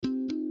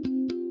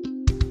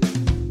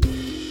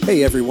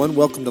Hey everyone,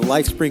 welcome to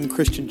LifeSpring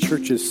Christian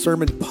Church's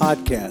Sermon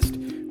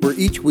Podcast, where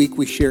each week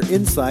we share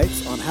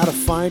insights on how to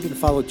find and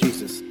follow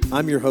Jesus.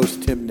 I'm your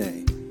host, Tim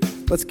Nay.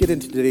 Let's get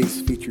into today's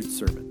featured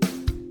sermon.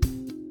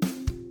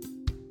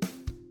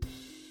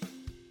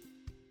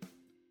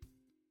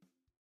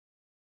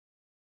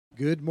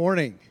 Good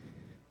morning.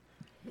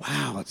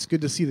 Wow, it's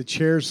good to see the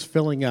chairs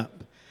filling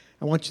up.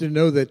 I want you to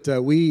know that the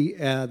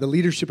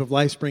leadership of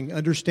LifeSpring,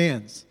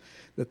 understands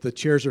that the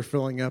chairs are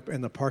filling up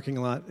and the parking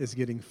lot is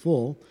getting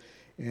full.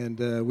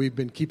 And we've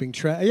been keeping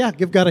track. Yeah,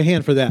 give God a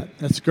hand for that.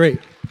 That's great.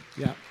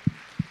 Yeah.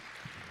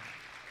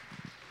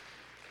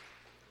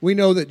 We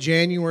know that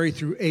January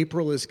through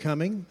April is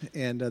coming,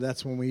 and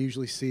that's when we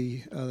usually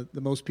see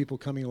the most people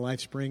coming to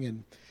LifeSpring.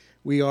 And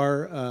we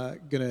are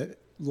going to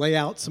lay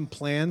out some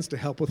plans to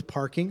help with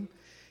parking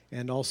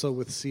and also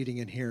with seating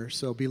in here.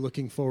 So be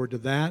looking forward to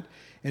that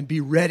and be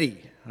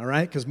ready, all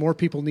right? Because more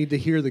people need to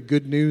hear the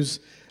good news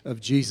of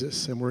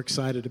Jesus, and we're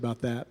excited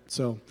about that.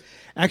 So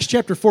Acts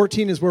chapter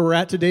 14 is where we're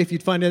at today, if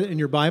you'd find it in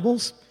your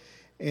Bibles.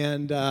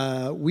 And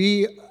do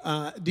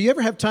you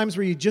ever have times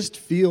where you just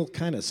feel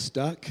kind of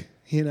stuck,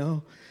 you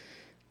know?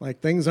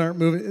 Like things aren't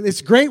moving.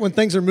 It's great when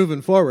things are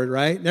moving forward,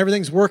 right? And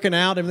everything's working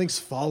out, everything's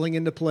falling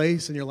into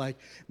place, and you're like,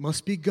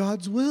 must be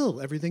God's will.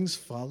 Everything's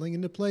falling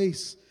into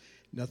place.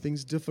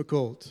 Nothing's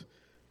difficult.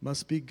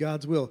 Must be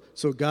God's will.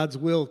 So God's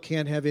will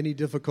can't have any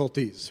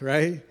difficulties,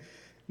 right?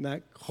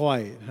 Not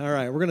quite. All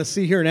right, we're going to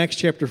see here in Acts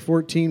chapter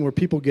 14 where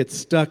people get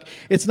stuck.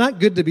 It's not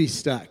good to be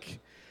stuck.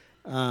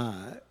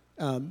 Talk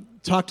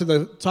to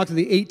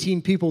the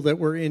 18 people that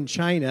were in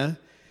China.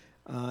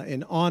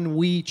 In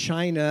Anhui,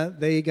 China,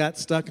 they got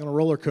stuck on a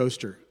roller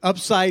coaster,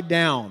 upside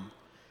down,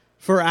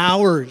 for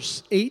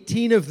hours,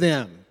 18 of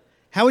them.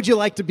 How would you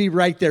like to be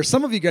right there?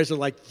 Some of you guys are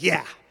like,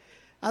 yeah,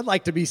 I'd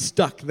like to be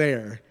stuck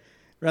there.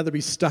 Rather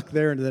be stuck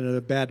there than in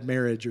a bad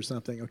marriage or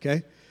something,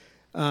 okay?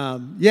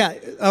 Yeah.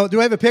 Oh, do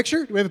I have a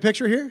picture? Do we have a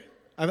picture here?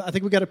 I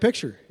think we got a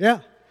picture. Yeah.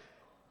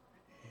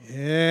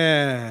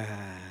 Yeah.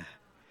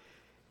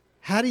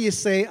 How do you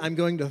say I'm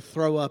going to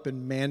throw up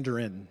in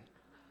Mandarin?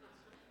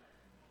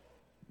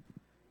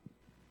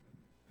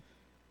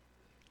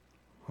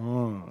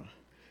 Oh.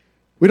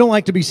 We don't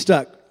like to be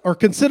stuck. Or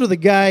consider the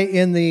guy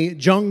in the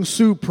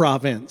Jiangsu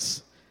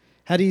province.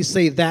 How do you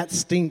say that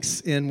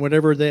stinks in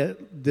whatever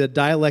the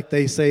dialect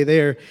they say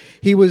there?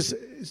 He was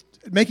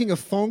making a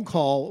phone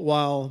call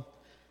while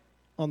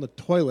on the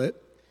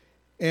toilet,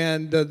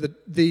 and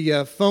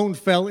the phone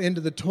fell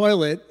into the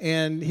toilet,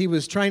 and he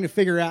was trying to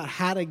figure out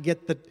how to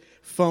get the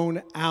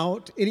phone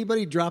out.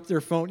 Anybody drop their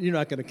phone? You're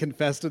not going to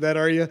confess to that,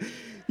 are you?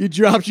 You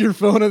dropped your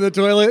phone in the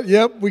toilet?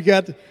 Yep, we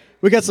got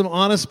some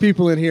honest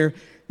people in here.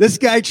 This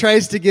guy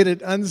tries to get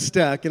it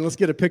unstuck, and let's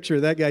get a picture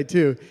of that guy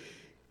too.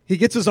 He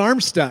gets his arm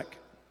stuck.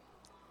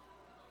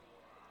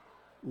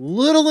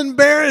 Little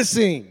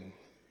embarrassing.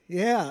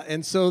 Yeah,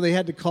 and so they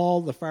had to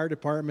call the fire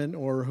department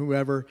or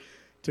whoever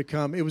to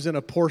come. It was in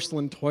a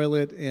porcelain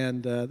toilet,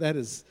 and that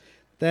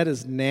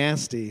is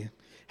nasty.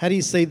 How do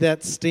you say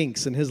that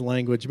stinks in his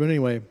language? But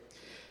anyway,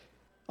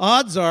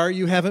 odds are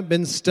you haven't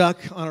been stuck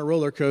on a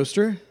roller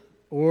coaster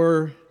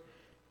or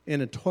in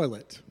a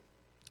toilet.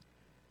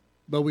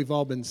 But we've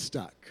all been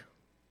stuck.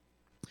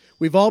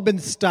 We've all been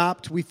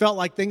stopped. We felt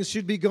like things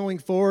should be going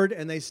forward,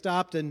 and they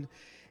stopped. And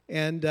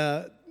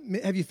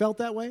have you felt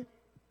that way?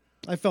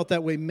 I felt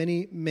that way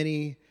many,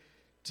 many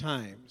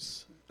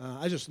times.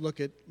 I just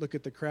look at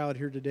the crowd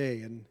here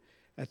today, and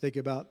I think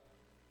about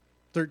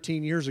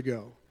 13 years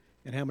ago,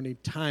 and how many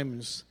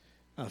times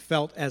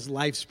felt as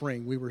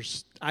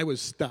LifeSpring I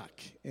was stuck,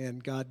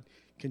 and God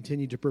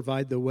continued to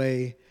provide the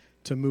way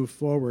to move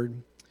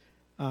forward.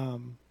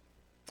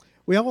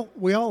 We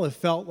all have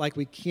felt like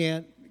we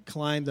can't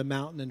climb the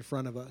mountain in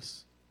front of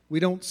us.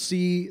 We don't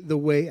see the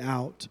way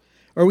out.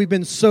 Or we've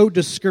been so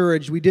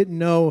discouraged we didn't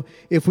know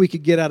if we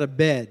could get out of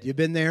bed. You've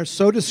been there,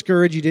 so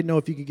discouraged you didn't know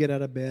if you could get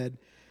out of bed.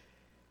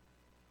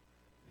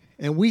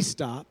 And we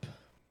stop,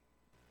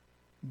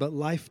 but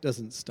life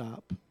doesn't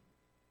stop.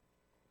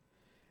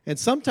 And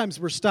sometimes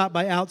we're stopped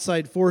by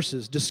outside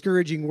forces,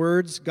 discouraging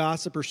words,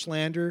 gossip, or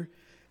slander.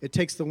 It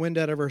takes the wind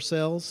out of our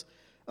sails.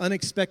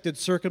 Unexpected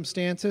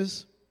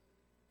circumstances.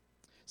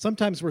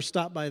 Sometimes we're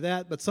stopped by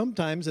that, but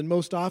sometimes, and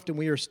most often,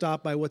 we are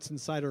stopped by what's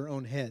inside our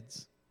own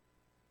heads.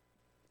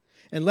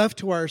 And left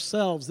to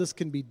ourselves, this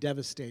can be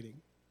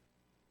devastating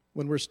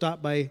when we're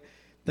stopped by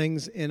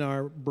things in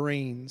our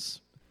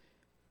brains.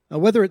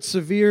 Whether it's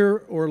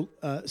severe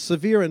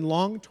and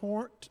long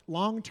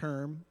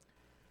term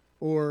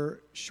or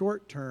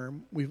short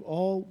term, we've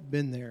all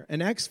been there.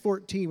 And Acts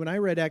 14, when I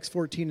read Acts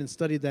 14 and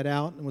studied that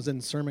out and was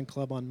in Sermon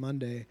Club on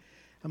Monday,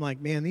 I'm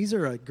like, man, these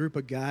are a group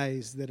of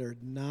guys that are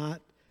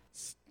not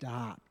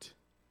stopped.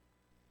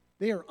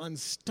 They are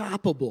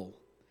unstoppable,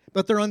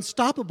 but they're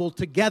unstoppable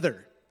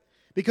together.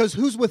 Because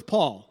who's with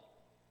Paul?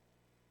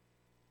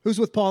 Who's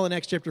with Paul in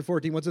Acts chapter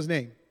 14? What's his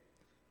name?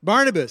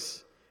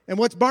 Barnabas. And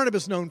what's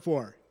Barnabas known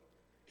for?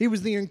 He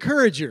was the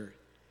encourager.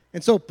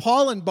 And so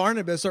Paul and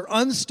Barnabas are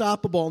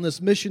unstoppable in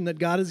this mission that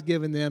God has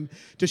given them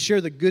to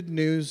share the good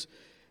news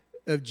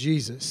of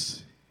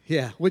Jesus.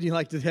 Yeah, wouldn't you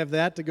like to have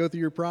that to go through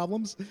your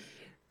problems?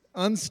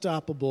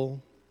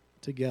 Unstoppable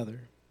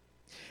together.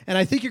 And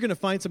I think you're going to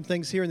find some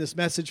things here in this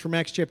message from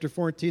Acts chapter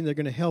 14 that are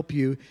going to help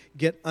you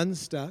get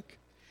unstuck.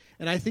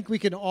 And I think we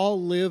can all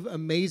live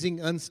amazing,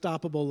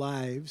 unstoppable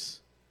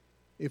lives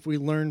if we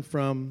learn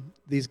from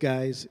these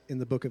guys in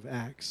the book of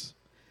Acts.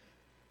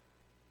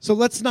 So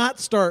let's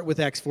not start with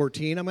Acts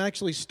 14. I'm going to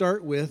actually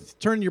start with,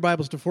 turn your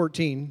Bibles to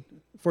 14th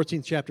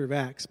chapter of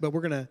Acts. But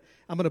I'm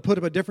going to put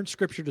up a different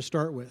scripture to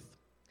start with.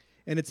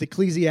 And it's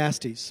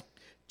Ecclesiastes.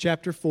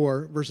 Chapter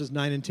 4, verses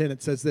 9 and 10,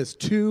 it says this: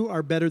 2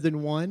 are better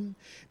than 1,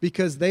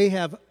 because they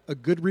have a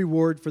good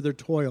reward for their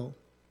toil.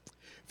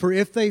 For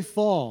if they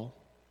fall,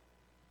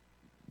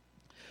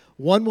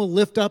 one will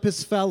lift up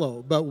his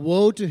fellow, but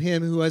woe to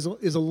him who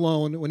is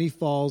alone when he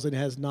falls and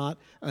has not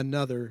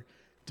another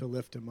to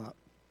lift him up.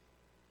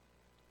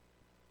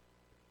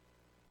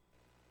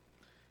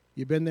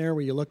 You've been there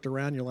where you looked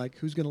around, you're like,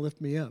 who's going to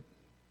lift me up?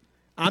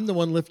 I'm the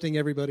one lifting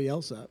everybody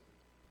else up.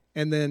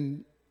 And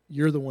then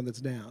you're the one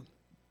that's down.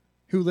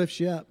 Who lifts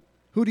you up?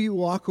 Who do you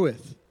walk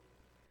with?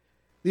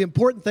 The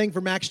important thing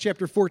from Acts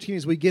chapter 14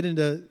 as we get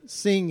into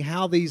seeing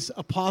how these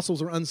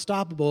apostles are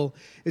unstoppable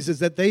is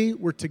that they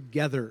were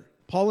together.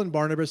 Paul and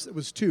Barnabas, it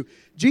was 2.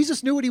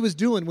 Jesus knew what he was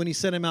doing when he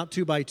sent them out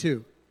 2 by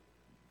 2.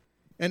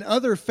 And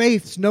other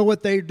faiths know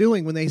what they're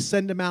doing when they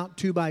send them out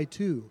 2 by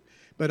 2.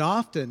 But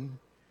often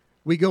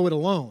we go it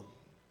alone.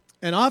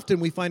 And often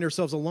we find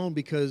ourselves alone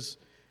because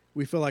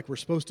we feel like we're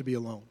supposed to be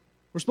alone.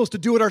 We're supposed to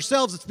do it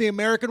ourselves. It's the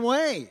American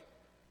way.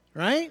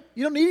 Right?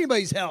 You don't need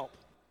anybody's help.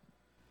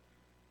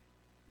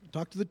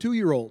 Talk to the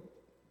 2-year-old.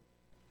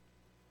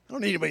 I don't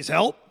need anybody's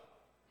help.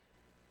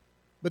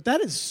 But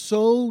that is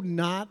so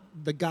not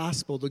the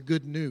gospel, the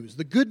good news.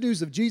 The good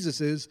news of Jesus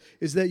is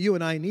that you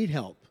and I need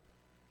help.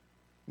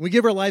 When we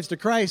give our lives to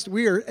Christ,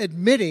 we are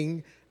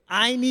admitting,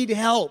 I need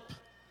help.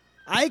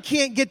 I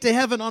can't get to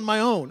heaven on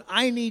my own.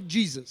 I need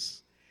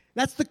Jesus.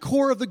 That's the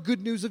core of the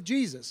good news of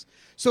Jesus.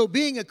 So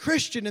being a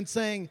Christian and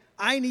saying,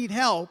 I need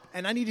help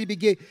and I need to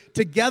be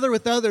together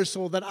with others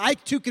so that I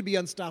too could be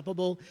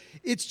unstoppable,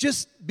 it's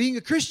just being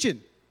a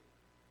Christian.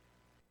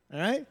 All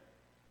right?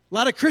 A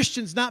lot of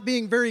Christians not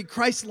being very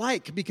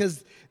Christ-like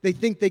because they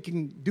think they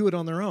can do it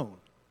on their own.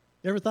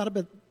 You ever thought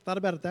about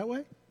it that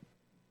way?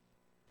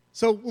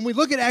 So when we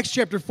look at Acts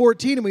chapter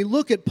 14 and we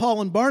look at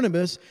Paul and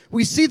Barnabas,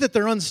 we see that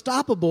they're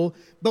unstoppable,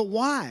 but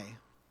why?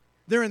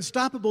 They're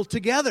unstoppable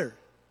together.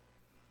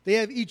 They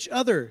have each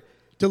other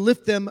to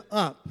lift them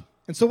up.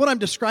 And so what I'm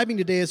describing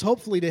today is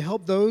hopefully to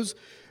help those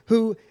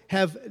who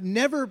have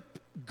never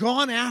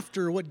gone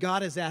after what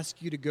God has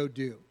asked you to go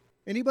do.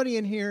 Anybody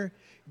in here,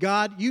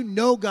 God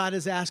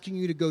is asking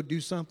you to go do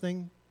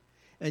something,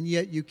 and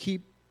yet you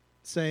keep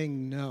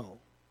saying no,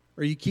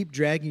 or you keep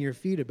dragging your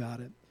feet about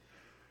it.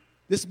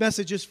 This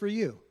message is for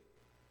you.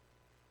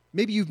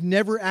 Maybe you've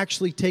never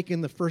actually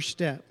taken the first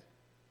step,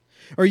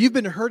 or you've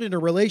been hurt in a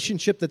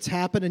relationship that's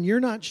happened, and you're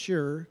not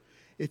sure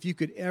if you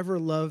could ever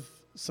love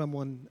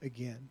someone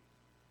again.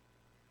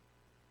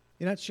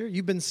 You're not sure?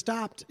 You've been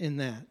stopped in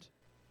that.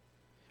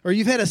 Or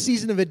you've had a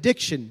season of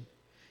addiction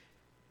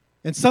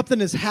and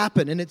something has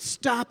happened and it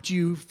stopped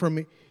you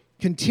from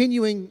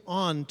continuing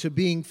on to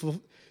being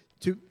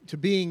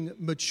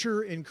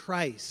mature in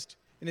Christ.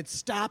 And it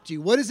stopped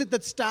you. What is it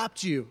that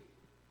stopped you?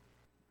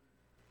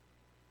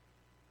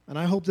 And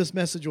I hope this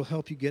message will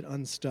help you get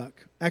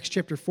unstuck. Acts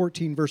chapter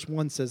 14 verse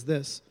 1 says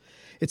this.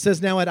 It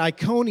says, now at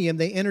Iconium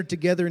they entered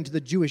together into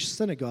the Jewish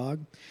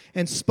synagogue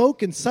and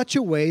spoke in such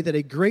a way that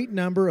a great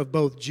number of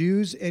both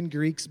Jews and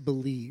Greeks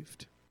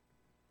believed.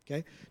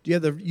 Okay? Do you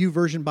have the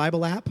YouVersion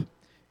Bible app?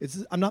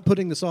 I'm not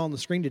putting this all on the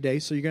screen today,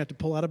 so you're going to have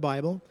to pull out a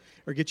Bible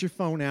or get your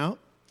phone out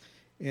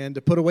and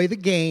to put away the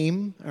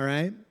game, all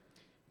right?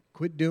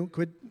 Quit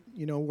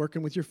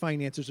working with your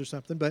finances or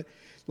something, but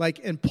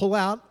and pull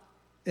out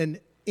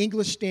an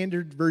English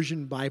Standard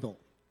Version Bible.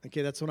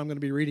 Okay, that's what I'm going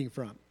to be reading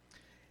from.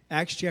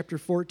 Acts chapter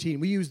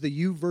 14. We use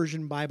the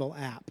YouVersion Bible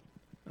app,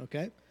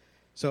 okay?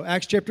 So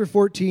Acts chapter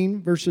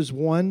 14, verses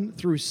 1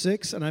 through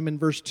 6, and I'm in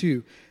verse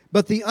 2.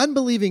 But the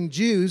unbelieving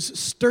Jews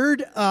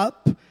stirred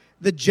up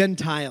the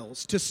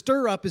Gentiles. To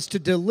stir up is to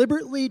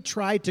deliberately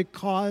try to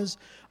cause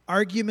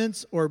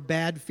arguments or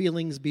bad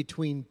feelings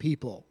between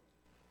people.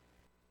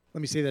 Let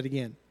me say that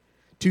again.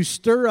 To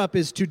stir up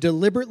is to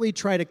deliberately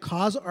try to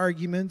cause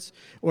arguments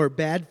or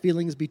bad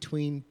feelings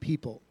between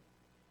people.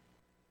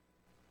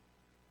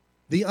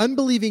 The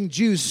unbelieving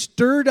Jews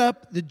stirred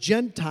up the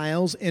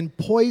Gentiles and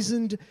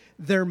poisoned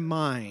their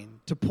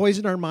mind. To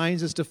poison our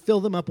minds is to fill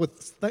them up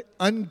with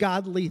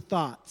ungodly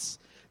thoughts,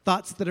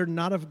 thoughts that are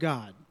not of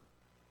God.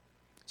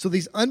 So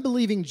these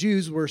unbelieving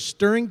Jews were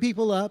stirring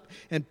people up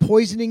and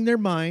poisoning their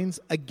minds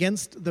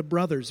against the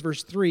brothers.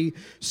 Verse 3,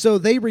 so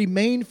they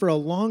remained for a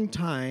long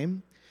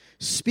time,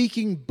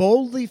 speaking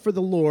boldly for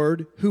the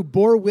Lord, who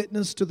bore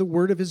witness to the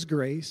word of his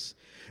grace,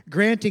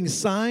 granting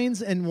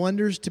signs and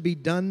wonders to be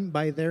done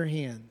by their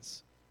hands.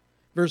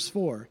 Verse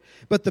 4,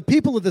 but the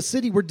people of the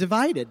city were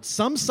divided.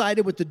 Some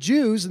sided with the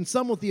Jews and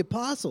some with the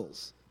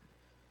apostles.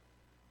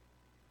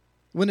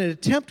 when an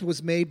attempt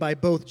was made by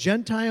both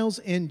Gentiles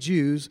and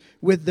Jews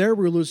with their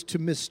rulers to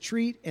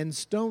mistreat and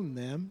stone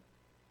them,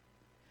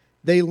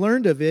 they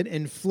learned of it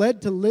and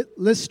fled to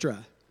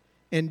Lystra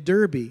and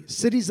Derbe,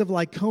 cities of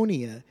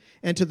Lycaonia,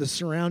 and to the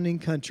surrounding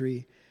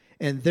country,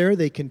 and there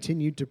they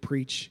continued to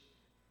preach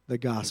the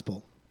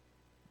gospel.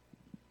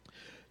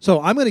 So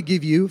I'm going to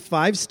give you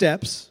 5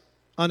 steps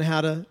on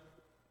how to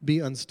be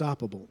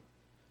unstoppable,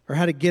 or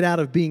how to get out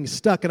of being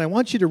stuck. And I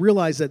want you to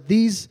realize that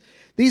these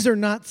are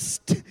not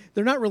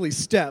they're not really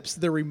steps,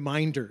 they're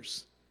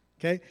reminders.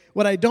 Okay?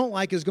 What I don't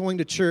like is going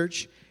to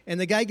church and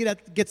the guy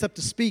gets up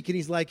to speak and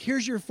he's like,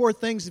 here's your 4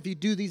 things. If you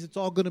do these, it's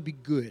all going to be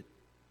good.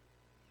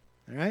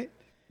 All right?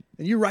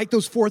 And you write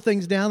those 4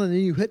 things down and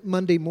then you hit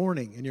Monday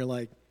morning and you're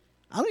like,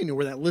 I don't even know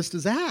where that list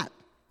is at.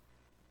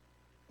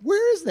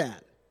 Where is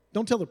that?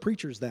 Don't tell the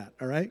preachers that,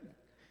 all right?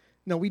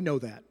 No, we know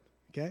that,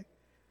 okay?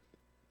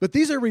 But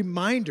these are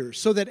reminders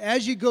so that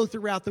as you go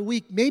throughout the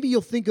week, maybe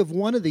you'll think of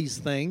one of these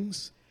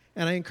things,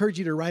 and I encourage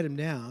you to write them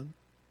down,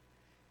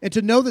 and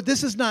to know that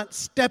this is not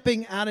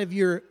stepping out of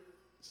your,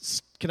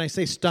 can I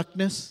say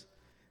stuckness,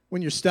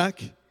 when you're stuck?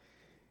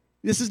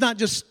 This is not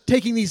just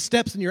taking these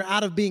steps and you're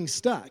out of being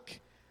stuck.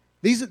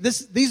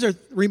 These are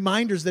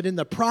reminders that in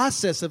the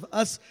process of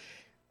us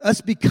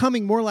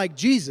becoming more like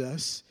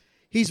Jesus,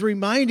 He's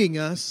reminding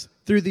us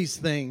through these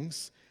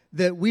things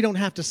that we don't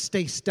have to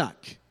stay stuck,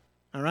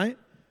 all right?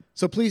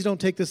 So please don't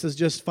take this as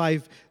just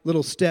 5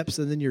 little steps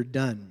and then you're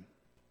done.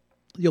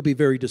 You'll be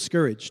very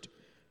discouraged.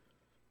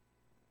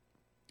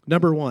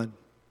 Number 1,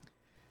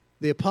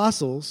 the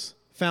apostles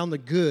found the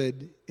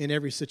good in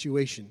every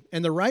situation.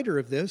 And the writer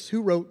of this,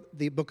 who wrote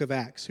the book of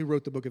Acts? Who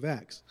wrote the book of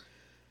Acts?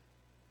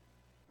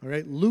 All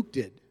right, Luke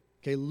did.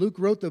 Okay, Luke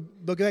wrote the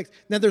book of Acts.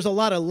 Now, there's a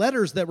lot of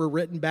letters that were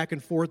written back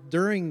and forth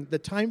during the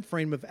time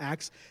frame of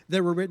Acts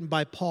that were written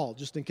by Paul,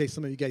 just in case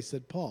some of you guys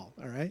said Paul,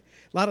 all right?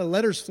 A lot of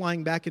letters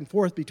flying back and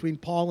forth between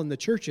Paul and the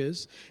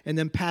churches and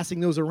then passing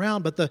those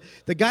around. But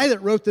the guy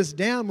that wrote this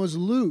down was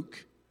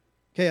Luke,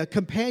 okay, a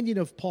companion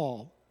of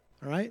Paul,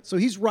 all right? So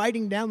he's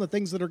writing down the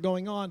things that are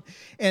going on.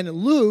 And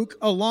Luke,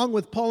 along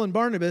with Paul and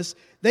Barnabas,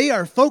 they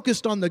are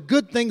focused on the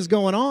good things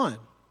going on.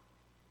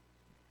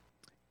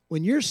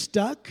 When you're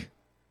stuck,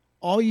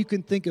 all you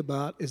can think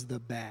about is the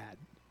bad.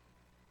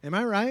 Am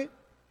I right?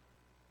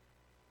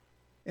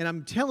 And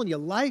I'm telling you,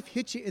 life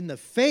hits you in the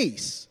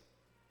face.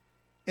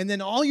 And then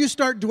all you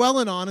start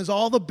dwelling on is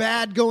all the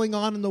bad going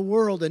on in the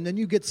world. And then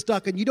you get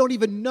stuck and you don't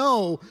even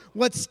know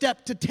what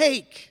step to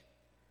take.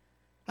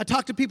 I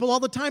talk to people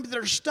all the time that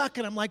are stuck.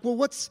 And I'm like, well,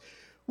 what's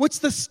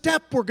the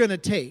step we're going to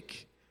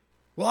take?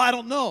 Well, I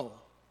don't know.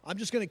 I'm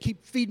just going to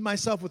keep feeding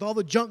myself with all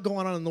the junk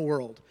going on in the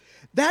world.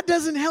 That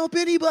doesn't help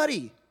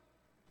anybody.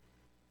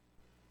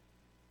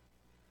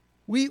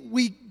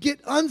 We get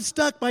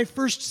unstuck by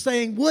first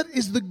saying, what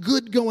is the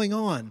good going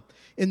on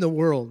in the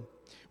world?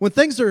 When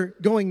things are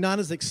going not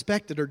as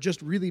expected or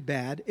just really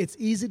bad, it's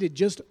easy to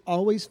just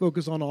always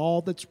focus on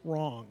all that's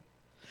wrong.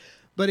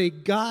 But a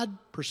God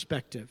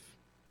perspective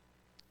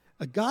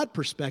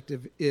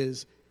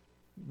is,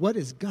 what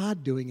is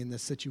God doing in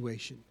this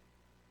situation?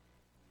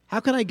 How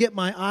can I get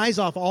my eyes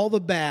off all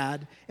the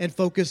bad and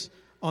focus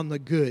on the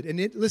good? And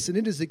it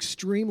is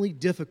extremely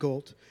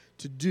difficult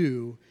to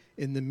do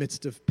in the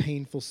midst of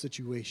painful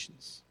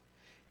situations.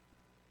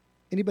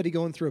 Anybody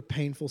going through a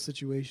painful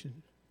situation?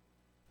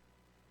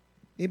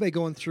 Anybody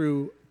going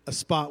through a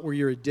spot where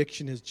your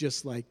addiction is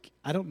just like,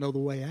 I don't know the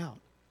way out.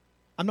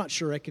 I'm not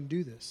sure I can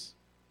do this.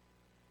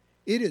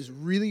 It is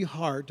really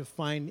hard to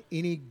find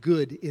any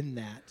good in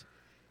that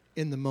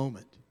in the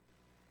moment.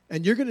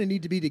 And you're going to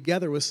need to be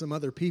together with some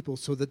other people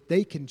so that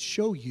they can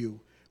show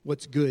you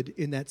what's good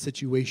in that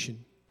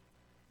situation.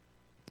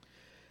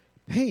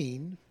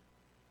 Pain,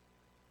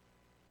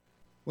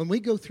 when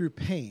we go through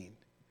pain,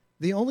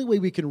 the only way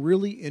we can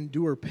really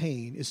endure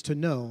pain is to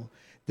know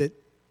that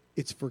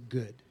it's for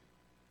good.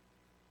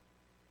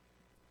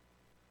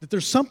 That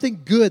there's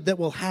something good that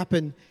will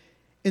happen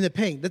in the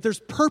pain. That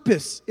there's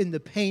purpose in the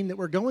pain that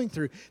we're going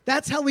through.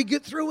 That's how we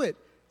get through it.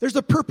 There's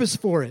a purpose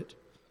for it.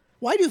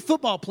 Why do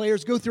football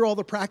players go through all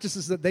the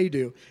practices that they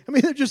do? I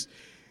mean,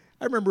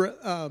 I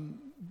remember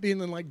being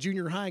in like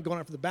junior high and going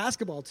out for the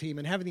basketball team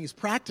and having these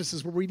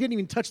practices where we didn't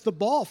even touch the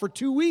ball for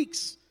 2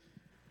 weeks.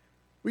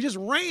 We just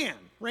ran.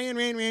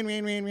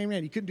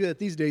 You couldn't do that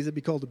these days. It'd be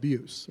called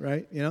abuse,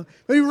 right? You know,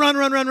 but you run.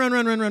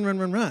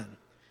 And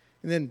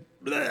then,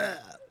 blah,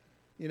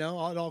 you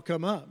know, it all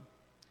come up.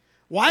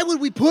 Why would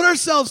we put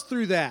ourselves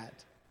through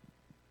that?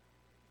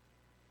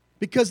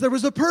 Because there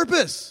was a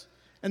purpose.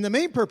 And the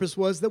main purpose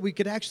was that we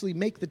could actually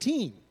make the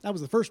team. That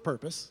was the first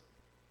purpose,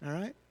 all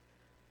right?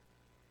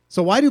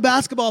 So why do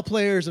basketball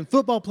players and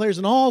football players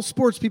and all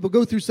sports people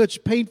go through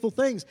such painful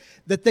things?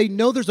 That they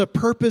know there's a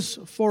purpose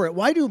for it.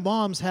 Why do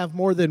moms have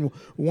more than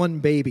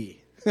one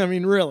baby? I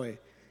mean, really.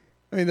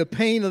 I mean, the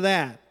pain of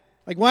that.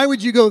 Like, why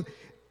would you go?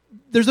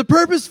 There's a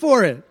purpose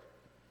for it.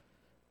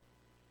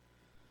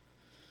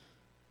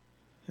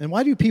 And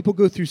why do people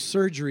go through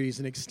surgeries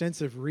and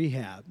extensive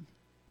rehab?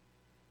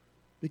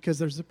 Because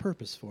there's a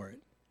purpose for it.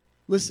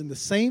 Listen, the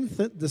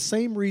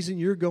same reason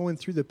you're going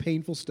through the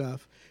painful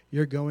stuff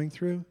you're going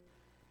through,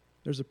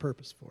 there's a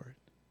purpose for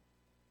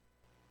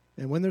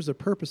it. And when there's a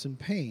purpose in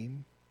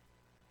pain,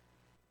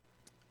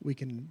 we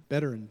can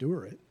better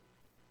endure it.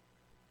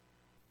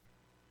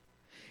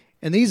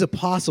 And these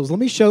apostles, let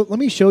me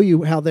show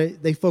you how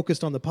they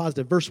focused on the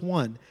positive. Verse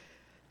 1.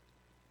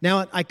 Now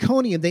at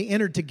Iconium they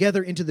entered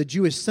together into the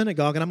Jewish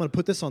synagogue, and I'm going to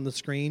put this on the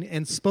screen,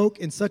 and spoke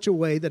in such a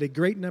way that a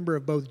great number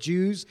of both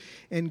Jews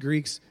and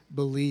Greeks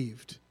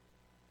believed.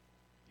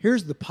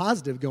 Here's the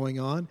positive going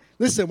on.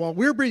 Listen, while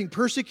we're being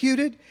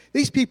persecuted,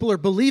 these people are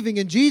believing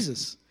in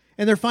Jesus,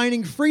 and they're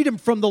finding freedom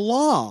from the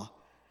law.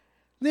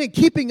 And then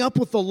keeping up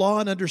with the law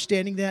and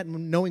understanding that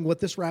and knowing what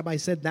this rabbi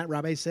said and that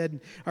rabbi said,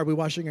 and are we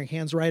washing our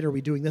hands right? Are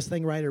we doing this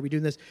thing right? Are we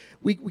doing this?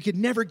 We could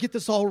never get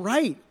this all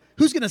right.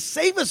 Who's going to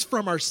save us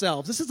from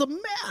ourselves? This is a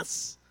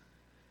mess.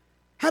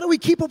 How do we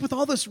keep up with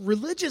all this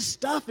religious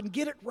stuff and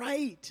get it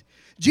right?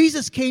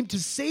 Jesus came to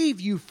save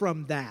you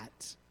from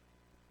that.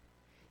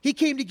 He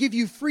came to give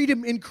you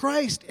freedom in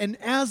Christ. And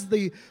as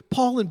the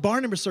Paul and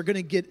Barnabas are going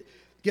to get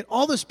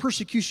all this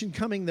persecution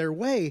coming their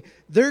way,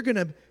 they're going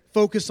to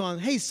focus on,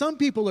 hey, some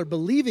people are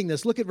believing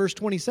this. Look at verse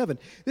 27.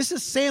 This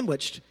is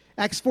sandwiched.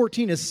 Acts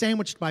 14 is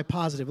sandwiched by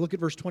positive. Look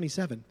at verse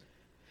 27.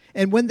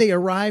 And when they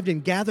arrived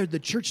and gathered the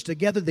church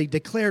together, they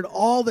declared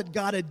all that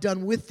God had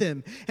done with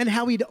them and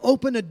how he'd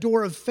opened a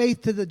door of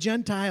faith to the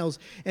Gentiles.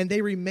 And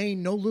they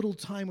remained no little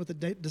time with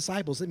the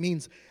disciples. It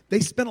means they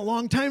spent a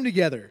long time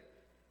together,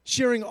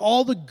 sharing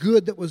all the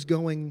good that was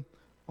going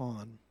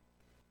on.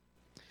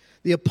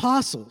 The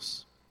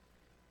apostles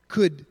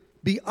could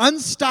be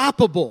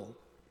unstoppable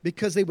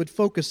because they would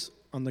focus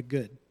on the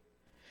good.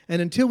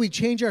 And until we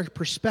change our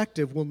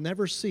perspective, we'll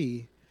never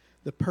see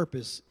the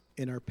purpose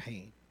in our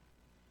pain.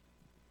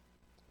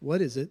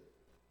 What is it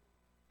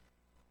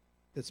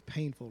that's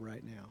painful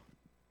right now?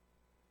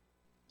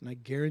 And I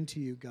guarantee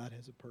you God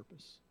has a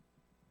purpose.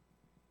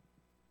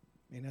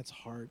 Man, that's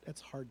hard.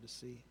 That's hard to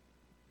see.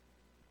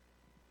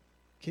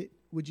 Okay,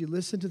 would you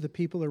listen to the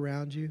people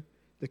around you,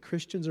 the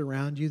Christians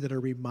around you that are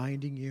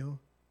reminding you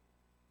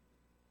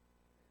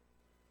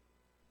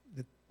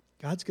that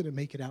God's going to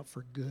make it out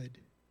for good?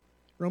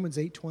 Romans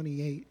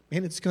 8:28.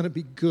 Man, it's going to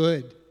be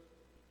good.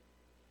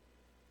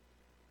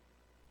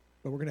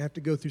 But we're going to have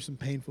to go through some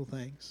painful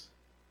things.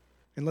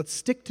 And let's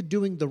stick to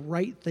doing the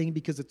right thing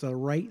because it's a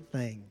right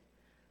thing.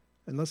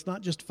 And let's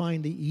not just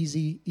find the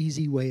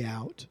easy way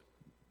out.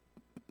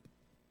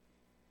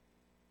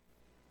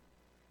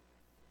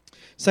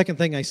 Second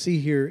thing I see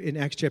here in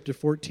Acts chapter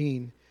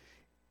 14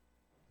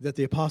 that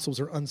the apostles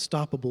are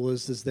unstoppable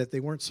is that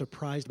they weren't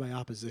surprised by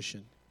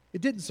opposition.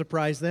 It didn't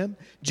surprise them.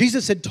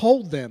 Jesus had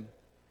told them,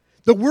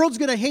 the world's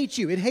going to hate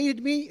you. It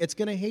hated me. It's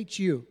going to hate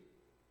you.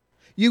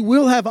 You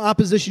will have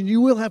opposition.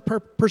 You will have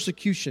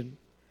persecution.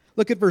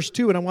 Look at verse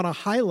 2, and I want to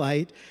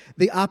highlight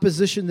the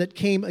opposition that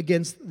came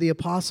against the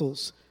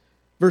apostles.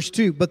 Verse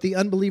 2, but the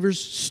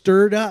unbelievers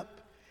stirred up,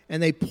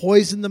 and they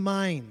poisoned the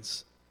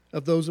minds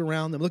of those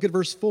around them. Look at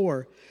verse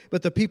 4.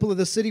 But the people of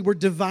the city were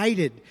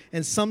divided,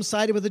 and some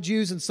sided with the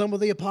Jews and some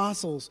with the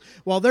apostles.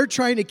 While they're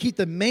trying to keep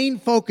the main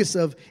focus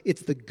of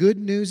it's the good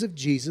news of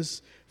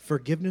Jesus,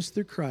 forgiveness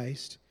through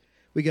Christ,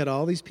 we got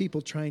all these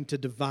people trying to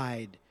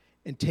divide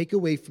and take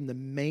away from the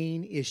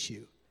main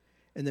issue.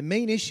 And the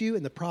main issue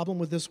and the problem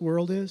with this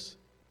world is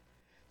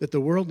that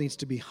the world needs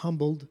to be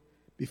humbled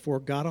before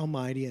God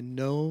Almighty and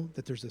know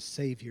that there's a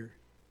Savior.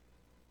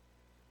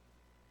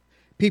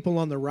 People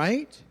on the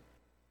right,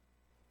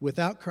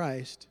 without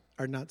Christ,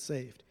 are not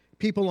saved.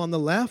 People on the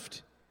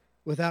left,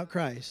 without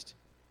Christ,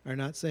 are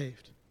not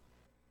saved.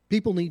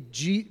 People need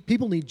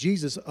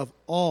Jesus of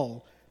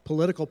all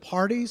political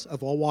parties,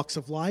 of all walks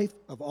of life,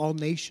 of all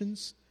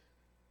nations,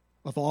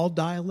 of all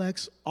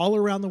dialects, all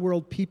around the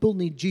world. People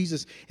need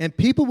Jesus, and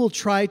people will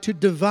try to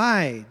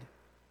divide.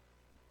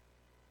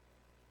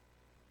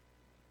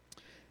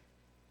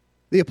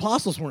 The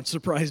apostles weren't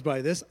surprised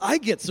by this. I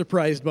get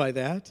surprised by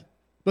that,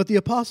 but the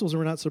apostles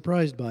were not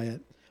surprised by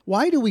it.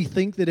 Why do we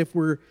think that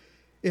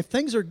if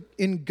things are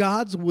in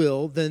God's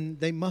will, then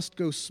they must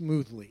go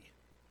smoothly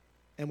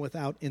and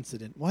without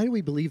incident? Why do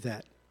we believe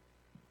that?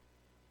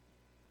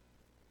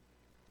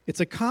 It's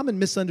a common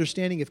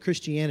misunderstanding of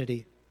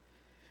Christianity.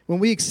 When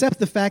we accept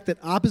the fact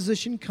that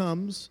opposition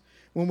comes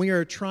when we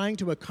are trying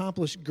to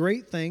accomplish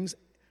great things,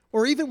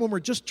 or even when we're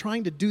just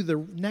trying to do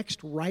the next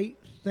right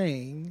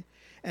thing,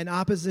 and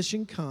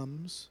opposition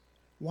comes,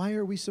 why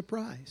are we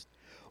surprised?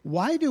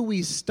 Why do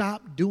we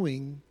stop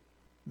doing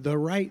the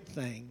right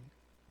thing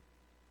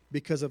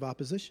because of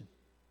opposition?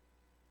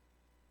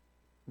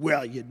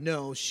 Well,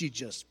 she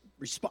just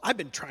I've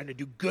been trying to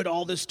do good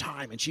all this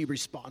time, and she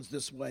responds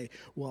this way.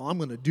 Well, I'm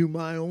going to do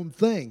my own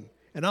thing,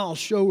 and I'll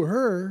show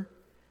her.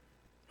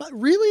 But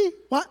really?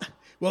 What?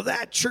 Well,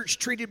 that church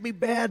treated me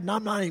bad, and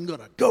I'm not even going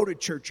to go to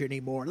church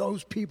anymore.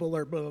 Those people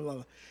are blah,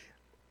 blah,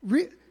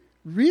 blah.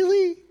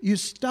 Really? You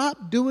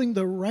stopped doing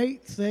the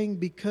right thing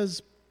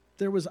because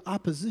there was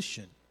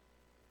opposition,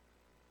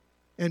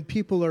 and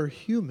people are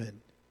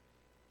human.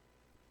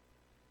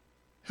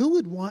 Who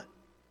would want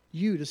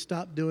you to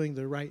stop doing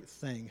the right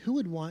thing? Who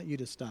would want you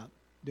to stop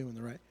doing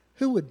the right?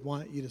 Who would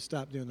want you to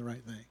stop doing the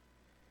right thing?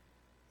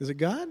 Is it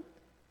God?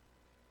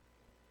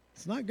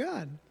 It's not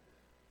God.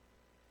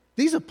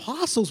 These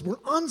apostles were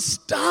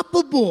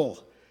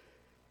unstoppable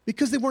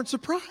because they weren't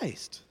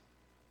surprised.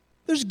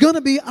 There's going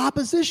to be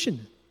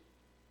opposition.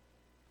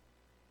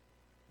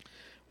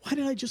 Why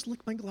did I just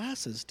lick my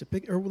glasses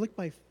lick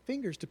my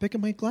fingers to pick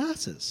up my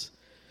glasses?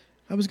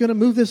 I was going to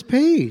move this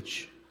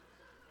page.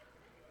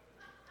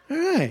 All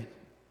right.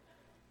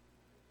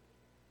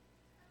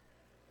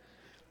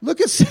 Look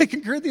at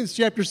 2 Corinthians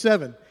chapter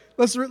 7.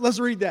 Let's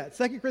read that.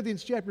 2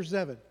 Corinthians chapter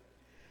 7.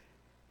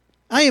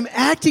 I am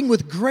acting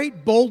with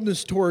great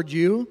boldness toward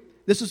you.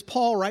 This is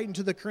Paul writing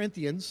to the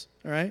Corinthians.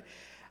 All right.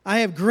 I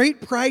have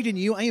great pride in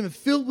you. I am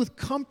filled with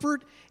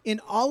comfort in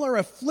all our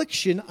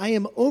affliction. I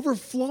am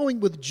overflowing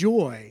with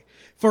joy.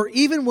 For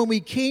even when we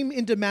came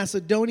into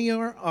Macedonia,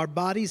 our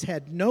bodies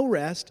had no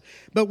rest,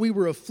 but we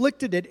were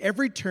afflicted at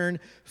every turn,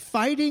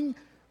 fighting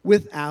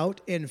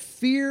without and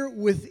fear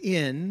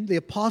within. The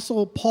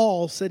Apostle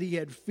Paul said he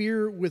had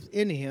fear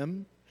within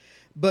him.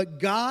 But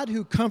God,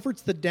 who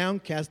comforts the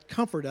downcast,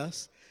 comfort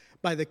us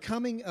by the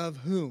coming of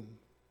whom?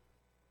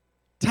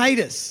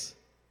 Titus.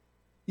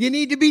 You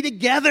need to be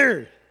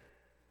together.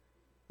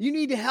 You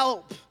need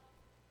help.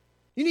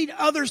 You need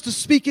others to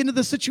speak into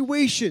the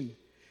situation.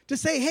 To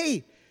say,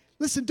 hey,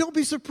 listen, don't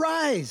be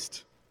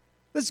surprised.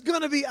 There's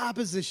going to be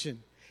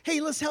opposition.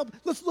 Hey, let's help.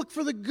 Let's look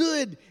for the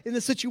good in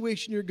the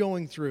situation you're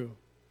going through.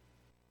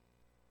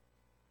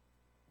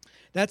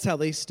 That's how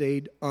they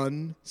stayed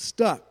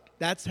unstuck.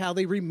 That's how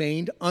they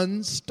remained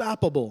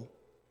unstoppable.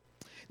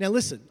 Now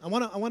listen, I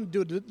want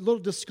to do a little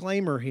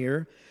disclaimer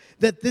here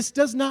that this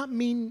does not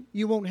mean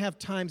you won't have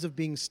times of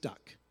being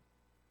stuck.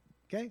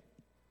 Okay?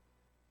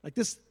 Like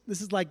this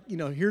is like,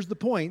 here's the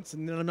points,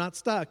 and then I'm not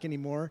stuck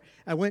anymore.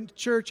 I went to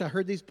church, I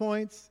heard these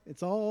points,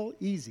 it's all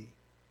easy.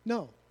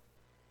 No.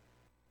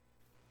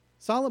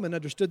 Solomon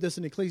understood this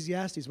in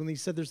Ecclesiastes when he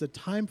said there's a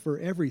time for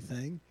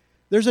everything.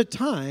 There's a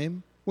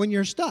time when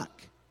you're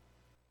stuck.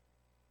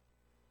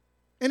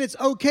 And it's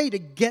okay to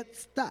get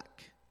stuck.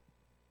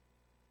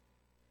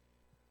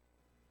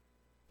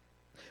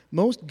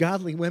 Most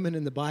godly women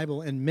in the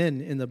Bible and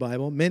men in the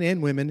Bible, men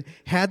and women,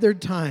 had their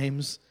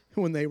times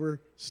when they were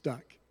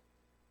stuck.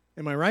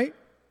 Am I right?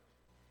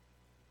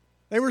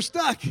 They were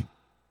stuck.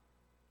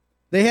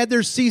 They had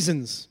their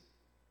seasons.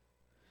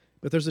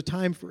 But there's a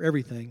time for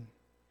everything.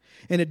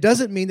 And it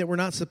doesn't mean that we're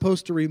not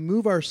supposed to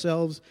remove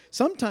ourselves.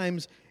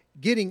 Sometimes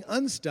getting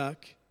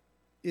unstuck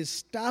is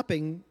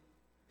stopping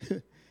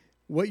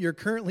what you're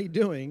currently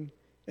doing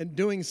and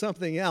doing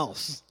something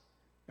else.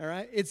 All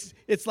right?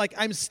 It's like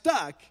I'm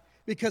stuck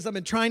because I've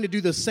been trying to do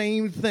the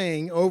same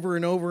thing over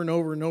and over and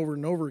over and over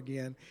and over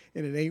again,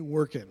 and it ain't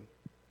working.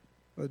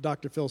 Well,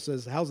 Dr. Phil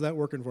says, how's that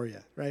working for you?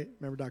 Right?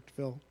 Remember Dr.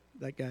 Phil?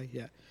 That guy?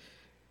 Yeah.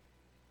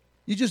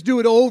 You just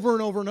do it over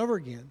and over and over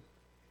again.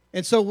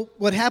 And so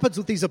what happens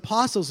with these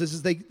apostles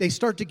is they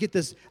start to get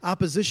this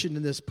opposition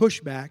and this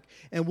pushback.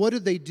 And what do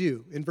they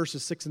do in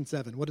verses 6 and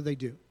 7? What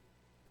do?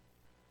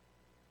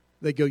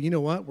 They go, you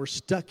know what? We're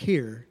stuck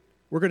here.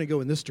 We're going to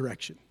go in this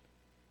direction.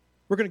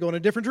 We're going to go in a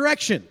different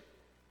direction.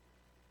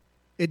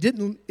 It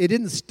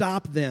didn't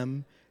stop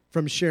them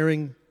from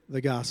sharing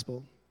the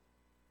gospel.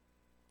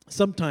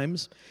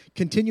 Sometimes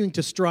continuing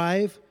to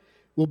strive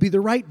will be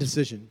the right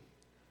decision,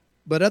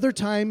 but other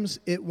times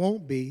it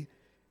won't be.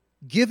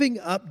 Giving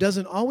up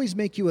doesn't always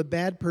make you a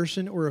bad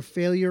person or a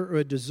failure or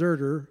a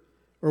deserter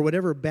or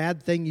whatever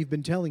bad thing you've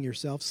been telling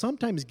yourself.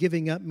 Sometimes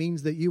giving up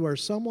means that you are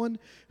someone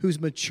who's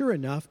mature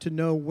enough to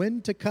know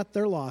when to cut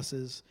their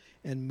losses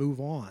and move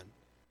on.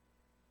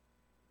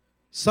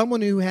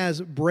 Someone who has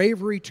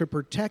bravery to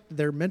protect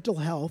their mental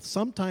health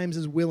sometimes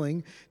is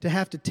willing to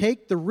have to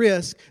take the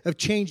risk of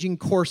changing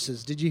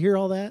courses. Did you hear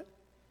all that?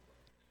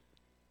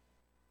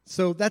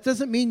 So that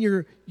doesn't mean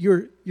you're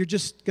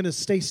just going to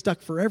stay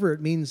stuck forever.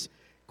 It means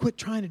quit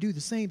trying to do the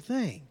same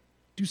thing.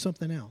 Do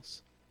something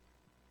else.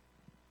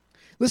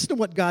 Listen to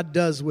what God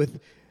does with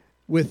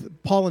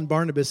Paul and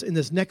Barnabas in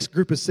this next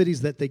group of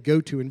cities that they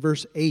go to in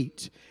verse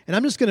 8. And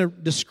I'm just going to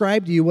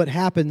describe to you what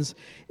happens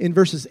in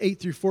verses 8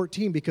 through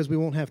 14 because we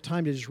won't have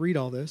time to just read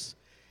all this.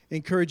 I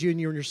encourage you in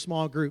your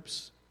small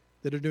groups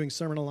that are doing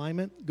sermon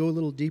alignment, go a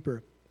little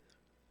deeper.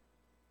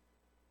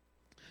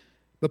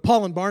 But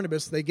Paul and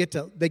Barnabas, they get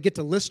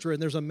to Lystra,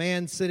 and there's a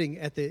man sitting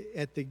at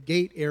the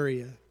gate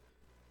area.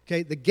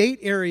 Okay, the gate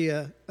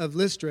area of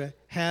Lystra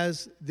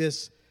has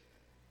this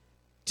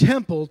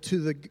temple to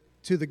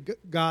the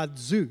god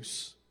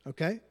Zeus,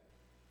 okay?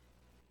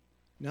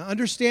 Now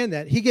understand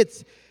that.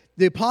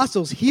 The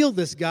apostles healed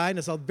this guy, and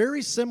it's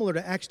very similar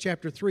to Acts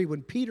chapter 3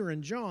 when Peter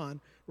and John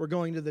were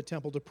going to the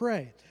temple to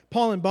pray.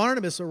 Paul and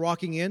Barnabas are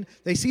walking in.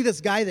 They see this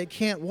guy that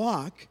can't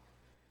walk,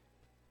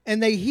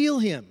 and they heal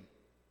him.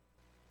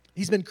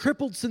 He's been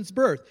crippled since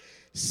birth.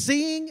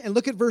 Seeing, and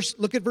look at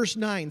verse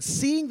 9,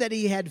 seeing that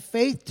he had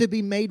faith to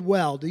be made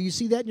well. Do you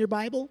see that in your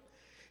Bible?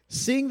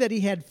 Seeing that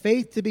he had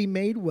faith to be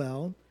made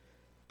well,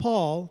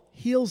 Paul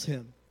heals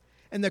him.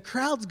 And the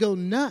crowds go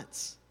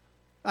nuts.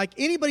 Like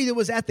anybody that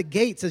was at the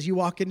gates as you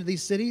walk into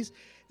these cities,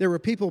 there were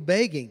people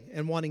begging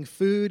and wanting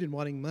food and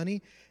wanting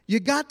money. You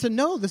got to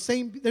know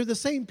they're the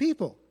same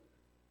people.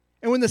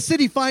 And when the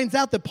city finds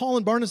out that Paul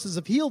and Barnabas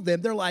have healed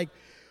them, they're like,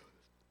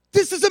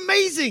 this is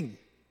amazing.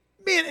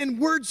 Man, and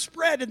word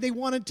spread, and they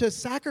wanted to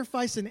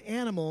sacrifice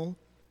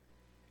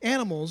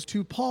animals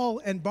to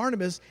Paul and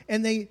Barnabas,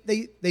 and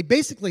they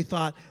basically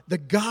thought, the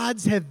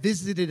gods have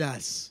visited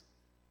us.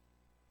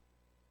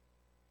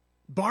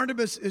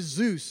 Barnabas is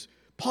Zeus.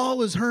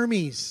 Paul is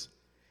Hermes.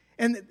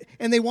 And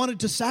they wanted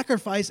to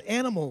sacrifice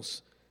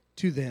animals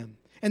to them.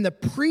 And the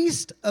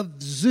priest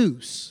of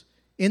Zeus,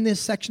 in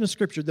this section of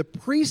Scripture, the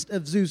priest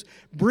of Zeus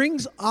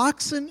brings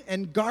oxen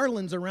and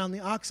garlands around the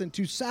oxen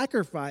to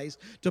sacrifice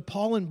to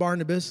Paul and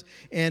Barnabas.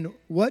 And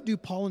what do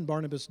Paul and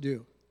Barnabas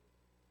do?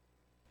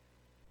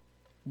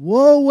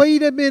 Whoa,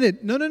 wait a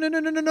minute.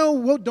 No.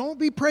 Whoa, don't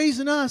be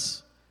praising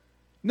us.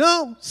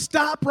 No,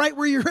 stop right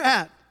where you're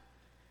at.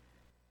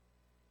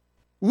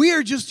 We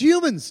are just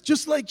humans,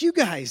 just like you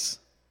guys.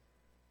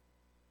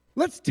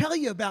 Let's tell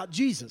you about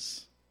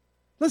Jesus.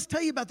 Let's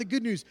tell you about the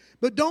good news,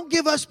 but don't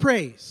give us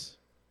praise.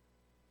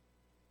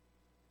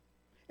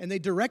 And they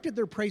directed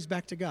their praise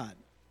back to God.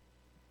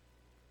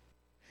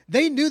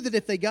 They knew that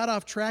if they got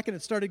off track and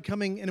it started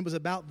coming and it was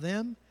about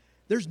them,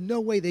 there's no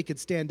way they could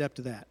stand up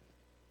to that.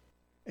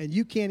 And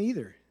you can't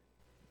either.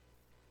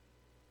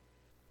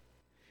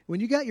 When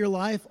you got your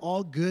life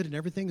all good and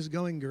everything's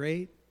going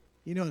great,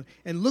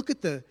 and look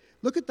at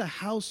the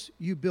house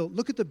you built,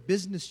 look at the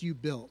business you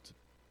built.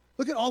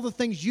 Look at all the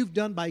things you've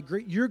done by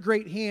your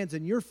great hands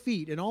and your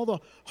feet and all the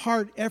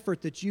hard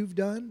effort that you've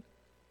done.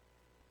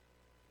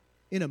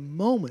 In a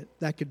moment,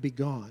 that could be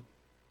gone.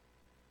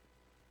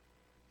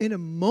 In a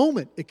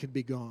moment, it could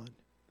be gone.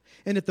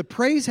 And if the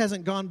praise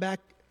hasn't gone back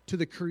to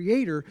the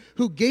Creator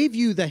who gave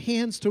you the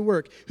hands to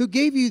work, who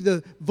gave you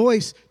the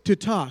voice to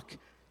talk,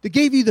 that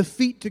gave you the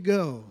feet to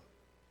go,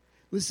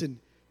 listen,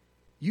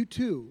 you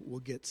too will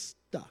get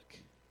stuck.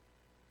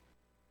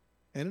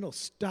 And it'll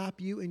stop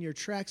you in your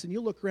tracks, and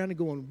you'll look around and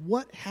going,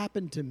 what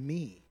happened to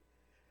me?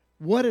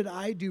 What did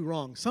I do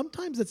wrong?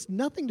 Sometimes it's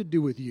nothing to do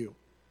with you.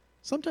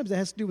 Sometimes it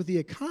has to do with the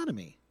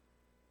economy.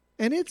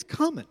 And it's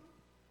coming.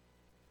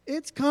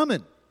 It's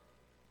coming.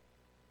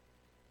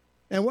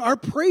 And our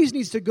praise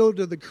needs to go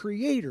to the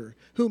Creator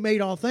who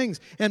made all things.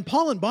 And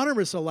Paul and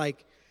Barnabas are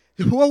like,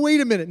 well,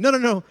 wait a minute.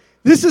 No.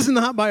 This is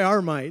not by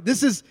our might.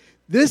 This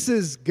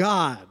is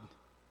God.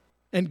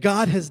 And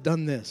God has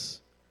done this.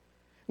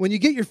 When you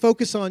get your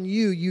focus on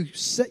you're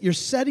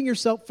setting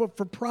yourself up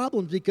for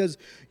problems because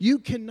you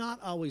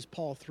cannot always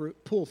pull through.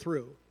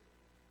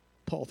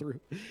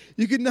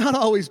 You could not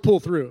always pull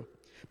through.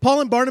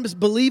 Paul and Barnabas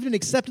believed and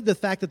accepted the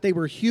fact that they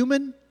were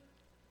human,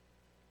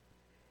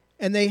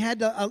 and they had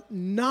to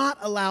not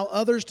allow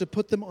others to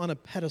put them on a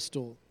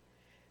pedestal.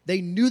 They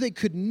knew they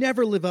could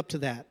never live up to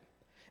that.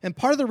 And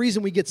part of the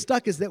reason we get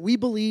stuck is that we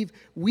believe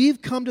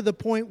we've come to the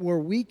point where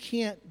we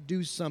can't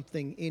do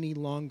something any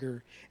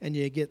longer, and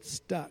you get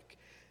stuck.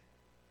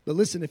 But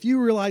listen, if you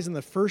realize in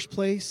the first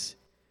place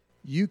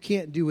you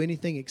can't do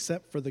anything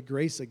except for the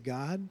grace of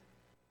God,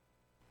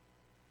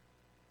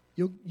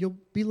 you'll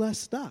be less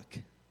stuck.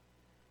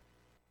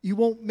 You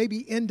won't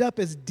maybe end up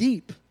as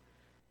deep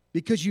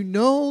because you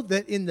know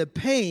that in the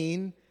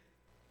pain,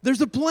 there's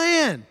a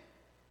plan.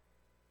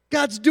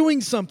 God's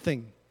doing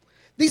something.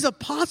 These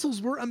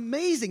apostles were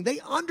amazing. They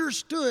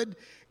understood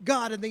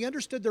God and they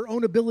understood their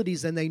own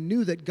abilities and they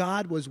knew that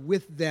God was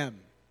with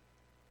them.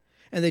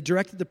 And they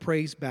directed the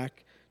praise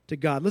back to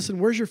God. Listen,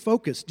 where's your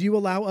focus? Do you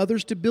allow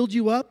others to build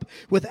you up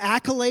with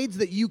accolades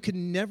that you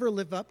can never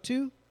live up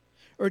to?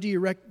 Or do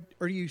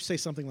you say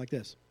something like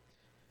this?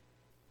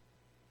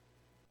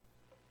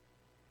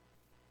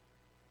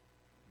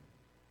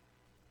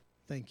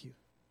 Thank you.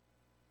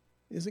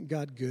 Isn't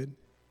God good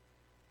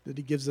that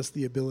He gives us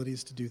the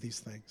abilities to do these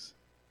things?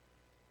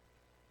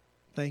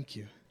 Thank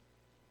you.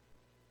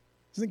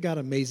 Isn't God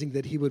amazing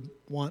that He would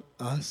want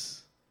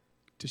us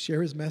to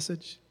share His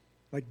message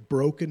like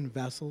broken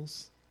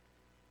vessels,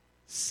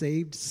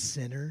 saved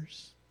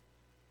sinners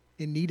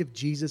in need of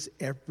Jesus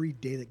every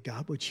day, that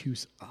God would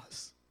choose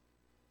us?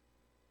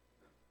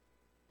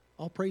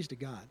 All praise to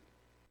God.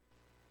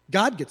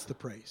 God gets the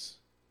praise.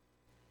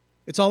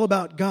 It's all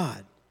about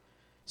God.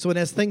 So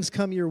as things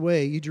come your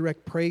way, you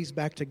direct praise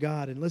back to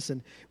God. And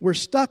listen, we're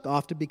stuck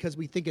often because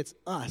we think it's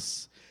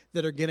us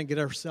that are going to get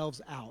ourselves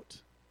out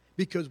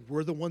because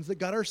we're the ones that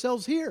got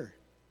ourselves here.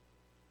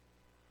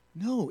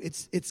 No,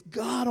 it's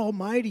God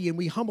Almighty, and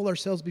we humble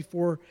ourselves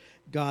before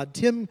God.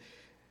 Tim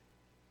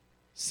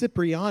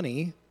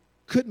Cipriani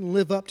couldn't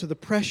live up to the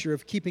pressure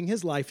of keeping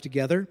his life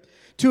together.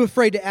 Too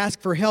afraid to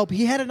ask for help,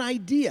 he had an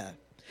idea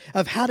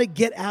of how to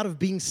get out of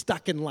being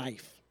stuck in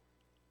life.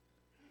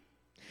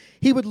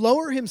 He would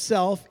lower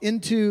himself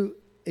into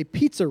a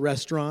pizza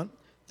restaurant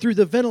through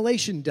the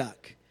ventilation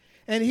duct,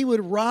 and he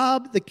would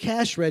rob the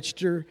cash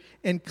register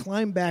and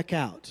climb back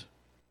out.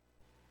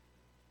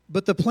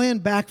 But the plan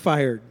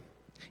backfired.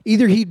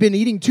 Either he'd been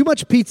eating too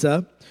much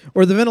pizza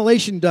or the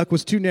ventilation duct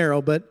was too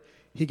narrow, but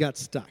he got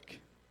stuck.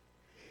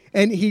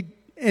 And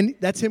And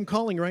that's him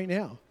calling right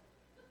now.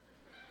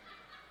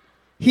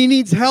 He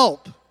needs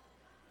help.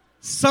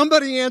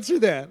 Somebody answer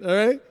that, all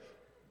right?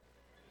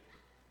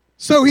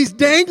 So he's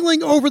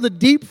dangling over the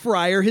deep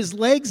fryer, his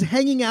legs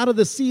hanging out of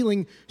the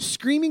ceiling,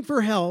 screaming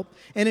for help,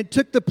 and it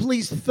took the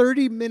police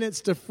 30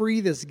 minutes to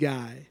free this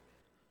guy.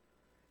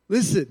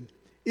 Listen,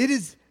 it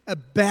is a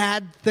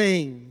bad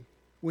thing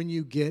when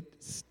you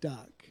get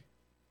stuck.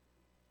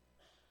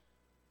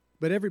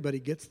 But everybody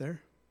gets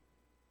there.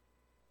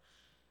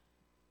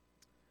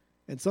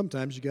 And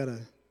sometimes you got to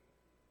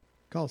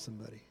call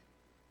somebody.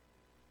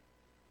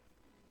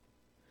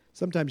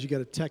 Sometimes you got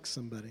to text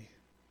somebody.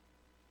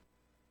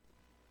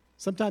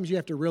 Sometimes you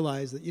have to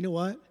realize that, you know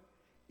what?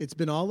 It's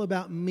been all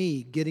about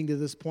me getting to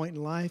this point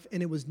in life,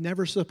 and it was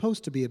never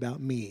supposed to be about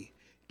me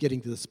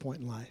getting to this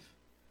point in life.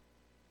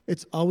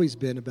 It's always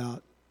been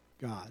about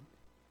God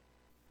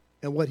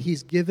and what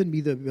He's given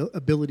me the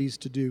abilities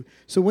to do.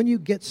 So when you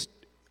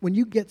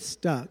get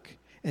stuck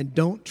and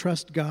don't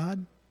trust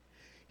God,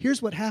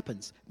 here's what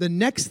happens. The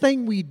next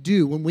thing we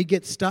do when we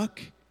get stuck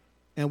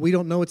and we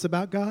don't know it's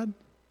about God,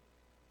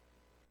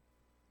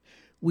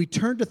 we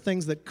turn to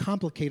things that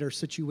complicate our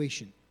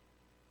situation.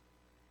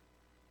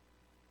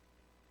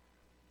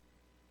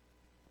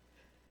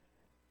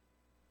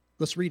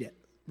 Let's read it.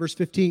 Verse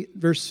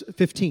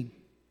 15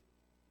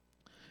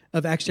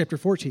 of Acts chapter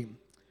 14.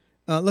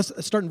 Let's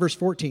start in verse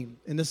 14,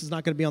 and this is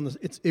not going to be on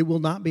it will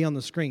not be on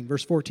the screen.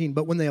 Verse 14,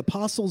 but when the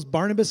apostles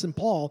Barnabas and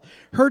Paul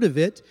heard of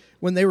it,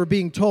 when they were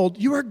being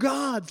told, "You are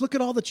gods, look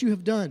at all that you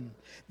have done,"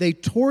 they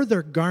tore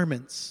their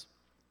garments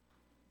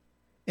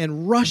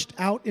and rushed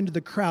out into the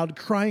crowd,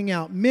 crying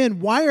out, "Men,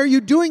 why are you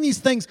doing these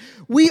things?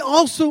 We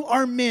also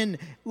are men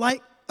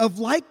of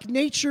like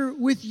nature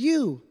with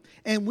you,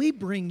 and we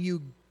bring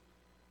you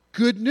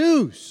good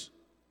news."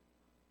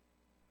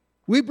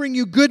 We bring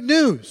you good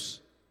news.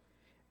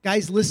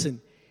 Guys,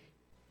 listen.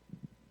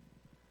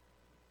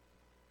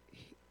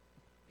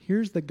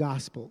 Here's the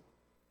gospel.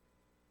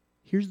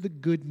 Here's the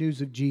good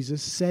news of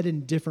Jesus said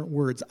in different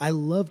words. I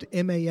loved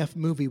MAF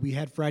movie we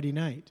had Friday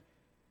night.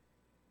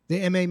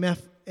 The MA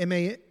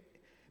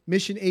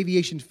Mission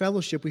Aviation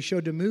Fellowship, we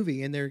showed a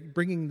movie, and they're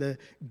bringing the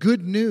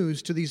good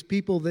news to these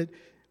people that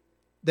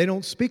they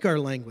don't speak our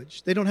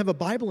language. They don't have a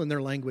Bible in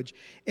their language.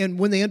 And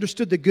when they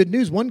understood the good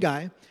news, one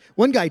guy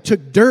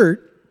took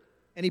dirt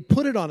and he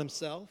put it on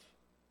himself.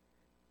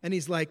 And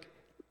he's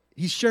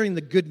sharing the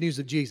good news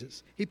of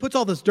Jesus. He puts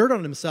all this dirt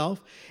on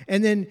himself,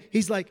 and then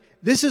he's like,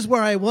 this is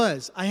where I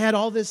was. I had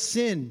all this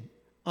sin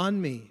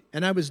on me,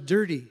 and I was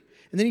dirty.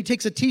 And then he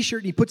takes a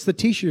t-shirt, and he puts the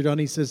t-shirt on, and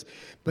he says,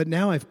 but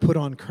now I've put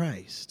on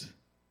Christ.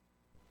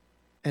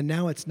 And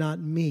now it's not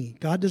me.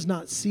 God does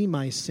not see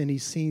my sin. He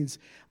sees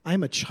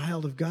I'm a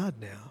child of God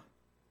now.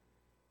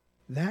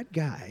 That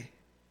guy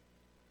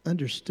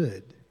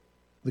understood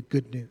the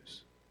good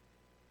news.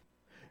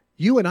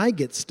 You and I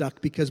get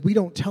stuck because we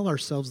don't tell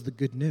ourselves the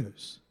good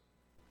news.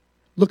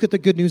 Look at the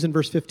good news in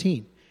verse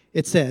 15.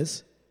 It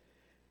says,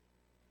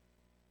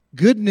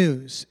 good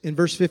news in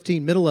verse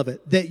 15, middle of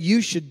it, that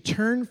you should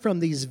turn from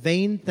these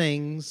vain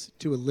things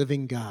to a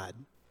living God.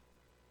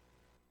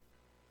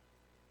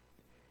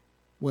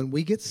 When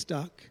we get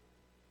stuck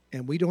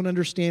and we don't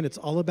understand it's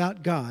all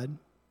about God,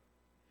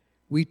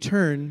 we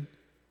turn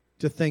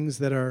to things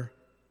that are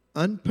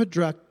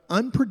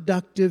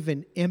unproductive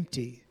and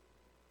empty.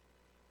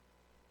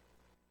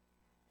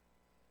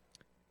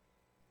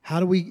 How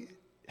do we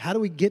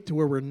get to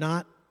where we're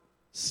not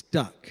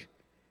stuck?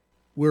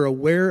 We're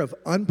aware of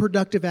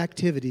unproductive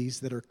activities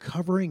that are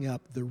covering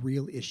up the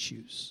real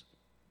issues.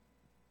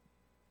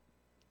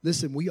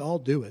 Listen, we all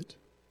do it.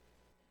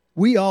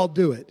 We all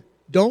do it.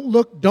 Don't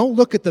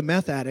look at the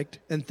meth addict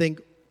and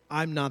think,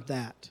 I'm not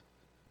that.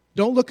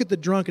 Don't look at the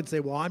drunk and say,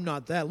 well, I'm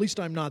not that. At least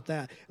I'm not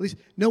that.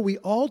 No, we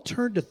all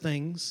turn to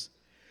things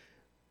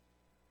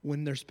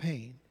when there's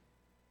pain.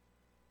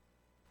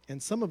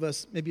 And some of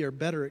us maybe are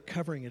better at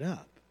covering it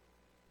up.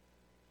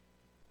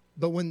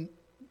 But when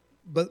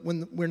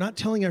we're not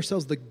telling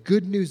ourselves the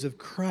good news of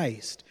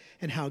Christ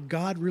and how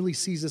God really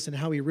sees us and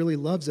how He really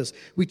loves us,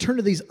 we turn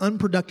to these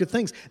unproductive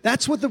things.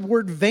 That's what the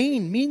word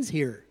vain means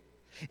here.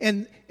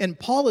 And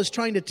Paul is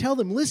trying to tell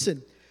them,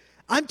 listen,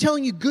 I'm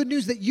telling you good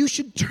news that you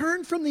should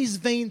turn from these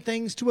vain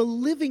things to a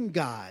living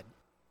God.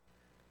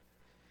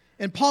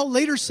 And Paul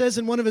later says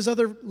in one of his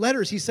other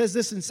letters, he says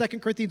this in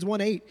 2 Corinthians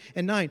 1:8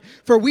 and 9,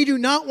 for we do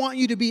not want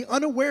you to be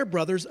unaware,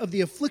 brothers, of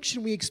the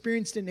affliction we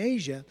experienced in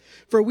Asia,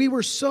 for we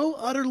were so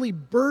utterly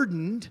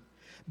burdened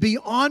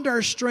beyond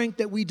our strength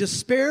that we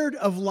despaired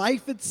of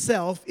life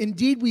itself.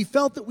 Indeed, we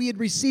felt that we had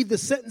received the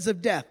sentence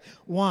of death.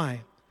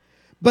 Why?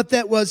 But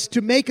that was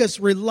to make us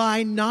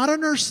rely not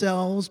on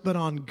ourselves, but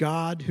on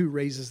God who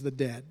raises the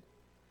dead.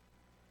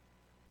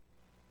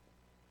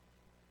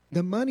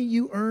 The money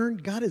you earn,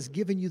 God has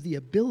given you the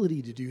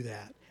ability to do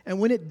that. And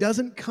when it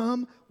doesn't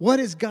come,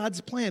 what is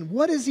God's plan?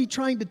 What is He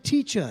trying to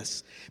teach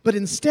us? But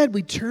instead,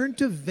 we turn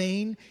to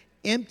vain,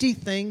 empty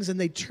things, and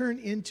they turn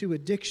into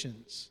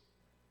addictions.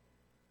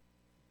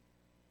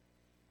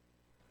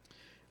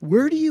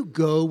 Where do you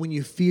go when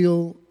you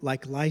feel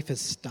like life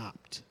has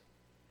stopped?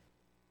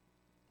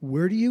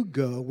 Where do you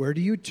go? Where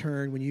do you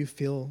turn when you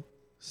feel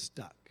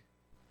stuck?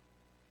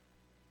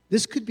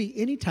 This could be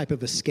any type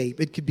of escape.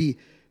 It could be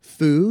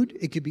food.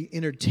 It could be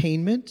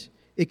entertainment.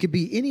 It could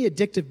be any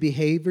addictive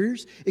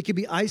behaviors. It could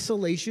be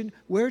isolation.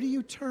 Where do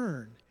you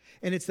turn?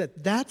 And it's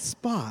at that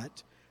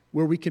spot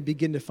where we can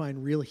begin to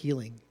find real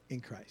healing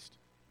in Christ.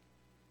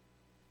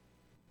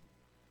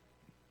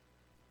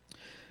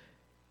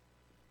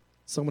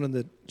 Someone in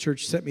the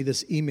church sent me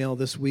this email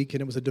this week,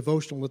 and it was a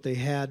devotional that they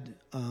had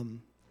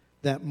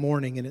that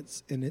morning, and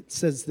it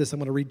says this. I'm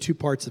going to read 2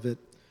 parts of it.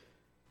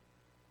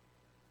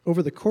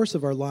 Over the course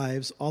of our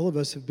lives, all of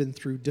us have been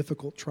through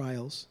difficult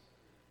trials,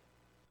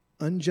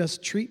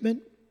 unjust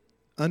treatment,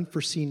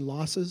 unforeseen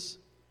losses,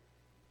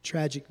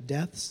 tragic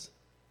deaths,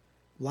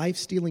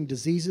 life-stealing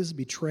diseases,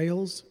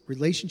 betrayals,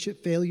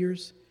 relationship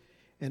failures,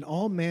 and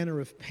all manner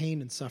of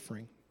pain and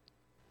suffering.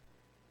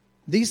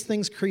 These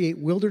things create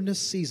wilderness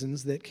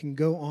seasons that can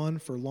go on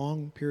for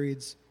long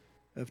periods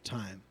of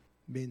time,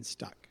 being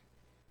stuck.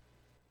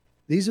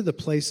 These are the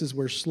places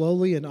where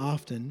slowly and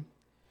often,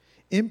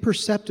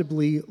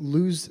 imperceptibly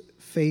lose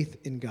faith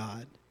in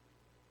God.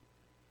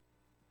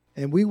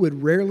 And we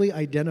would rarely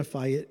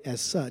identify it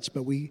as such,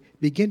 but we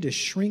begin to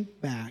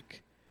shrink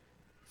back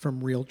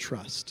from real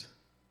trust.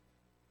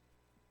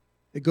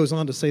 It goes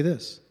on to say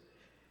this.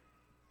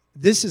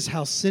 This is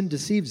how sin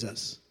deceives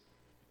us.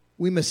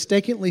 We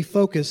mistakenly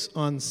focus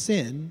on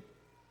sin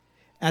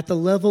at the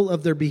level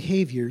of their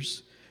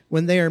behaviors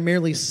when they are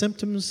merely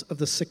symptoms of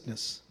the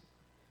sickness.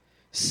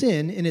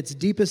 Sin, in its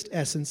deepest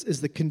essence,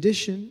 is the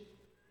condition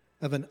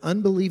of an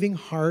unbelieving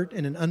heart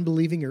and an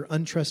unbelieving or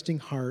untrusting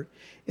heart,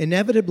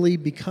 inevitably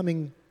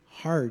becoming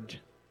hard,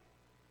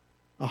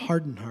 a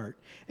hardened heart.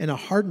 And a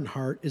hardened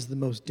heart is the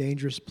most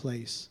dangerous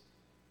place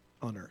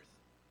on earth.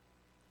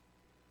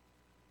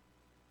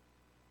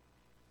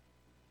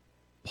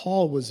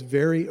 Paul was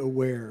very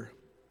aware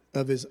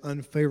of his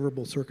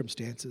unfavorable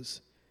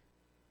circumstances,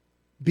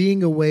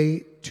 being a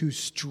way to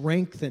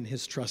strengthen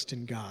his trust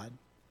in God,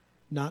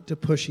 not to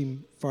push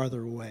him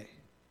farther away.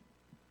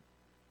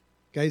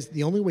 Guys,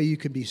 the only way you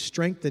can be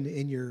strengthened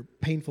in your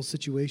painful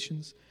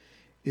situations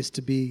is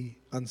to be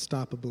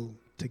unstoppable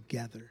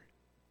together.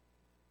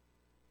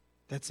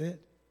 That's it.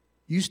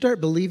 You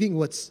start believing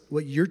what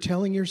you're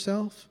telling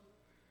yourself,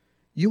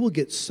 you will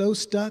get so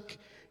stuck.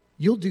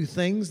 You'll do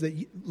things that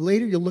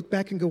later you'll look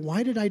back and go,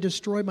 why did I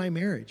destroy my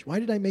marriage? Why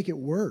did I make it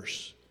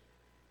worse?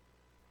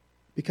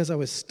 Because I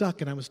was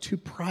stuck and I was too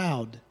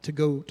proud to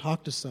go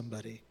talk to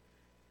somebody.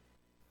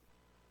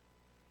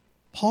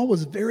 Paul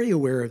was very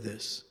aware of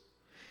this.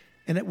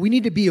 And we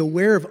need to be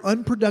aware of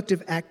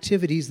unproductive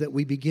activities that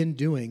we begin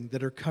doing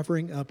that are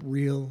covering up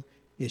real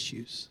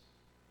issues.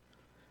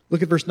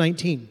 Look at verse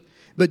 19.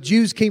 But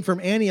Jews came from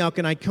Antioch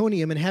and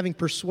Iconium, and having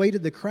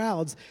persuaded the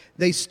crowds,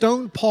 they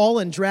stoned Paul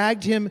and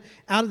dragged him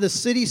out of the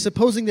city,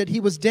 supposing that he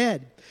was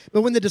dead.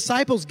 But when the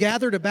disciples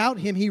gathered about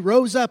him, he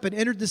rose up and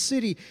entered the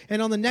city.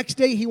 And on the next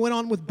day he went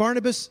on with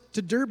Barnabas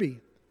to Derbe.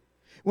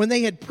 When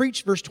they had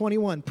preached, verse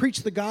 21,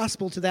 preached the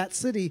gospel to that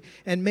city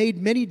and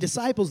made many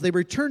disciples, they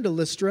returned to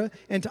Lystra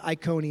and to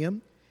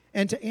Iconium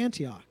and to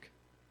Antioch.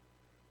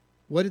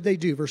 What did they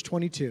do? Verse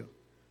 22,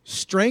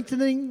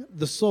 strengthening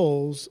the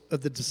souls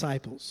of the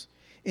disciples,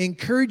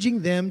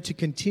 encouraging them to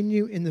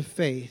continue in the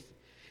faith,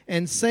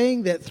 and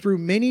saying that through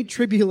many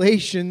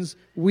tribulations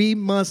we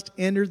must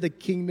enter the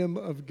kingdom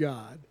of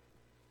God.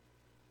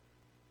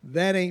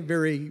 That ain't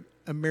very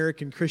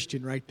American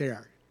Christian right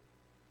there.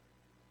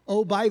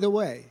 Oh, by the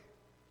way,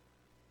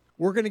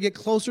 we're going to get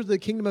closer to the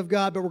kingdom of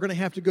God, but we're going to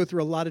have to go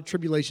through a lot of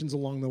tribulations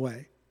along the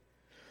way.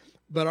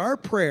 But our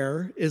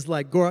prayer is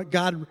like,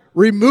 God,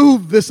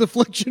 remove this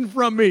affliction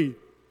from me.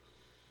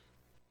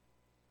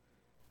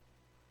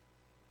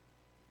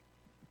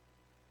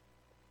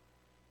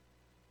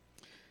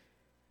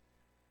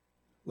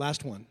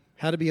 Last one,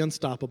 how to be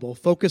unstoppable.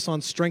 Focus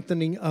on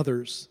strengthening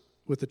others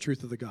with the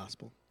truth of the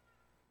gospel.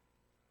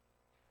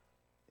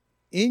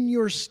 In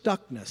your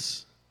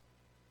stuckness,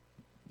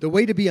 the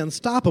way to be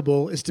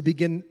unstoppable is to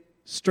begin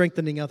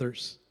strengthening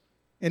others,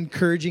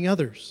 encouraging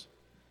others.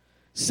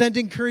 Send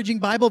encouraging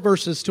Bible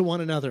verses to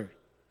one another.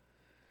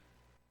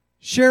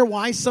 Share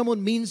why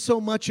someone means so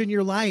much in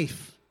your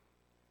life.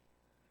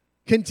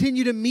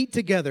 Continue to meet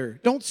together.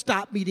 Don't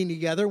stop meeting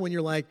together when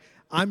you're like,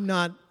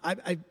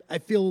 I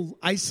feel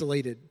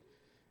isolated.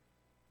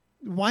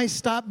 Why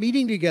stop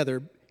meeting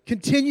together?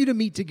 Continue to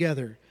meet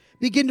together.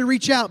 Begin to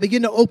reach out.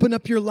 Begin to open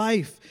up your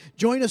life.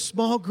 Join a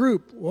small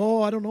group.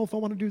 Oh, I don't know if I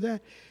want to do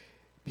that.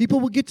 People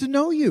will get to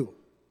know you,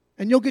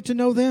 and you'll get to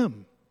know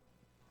them.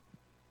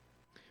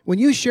 When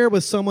you share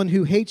with someone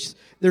who hates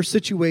their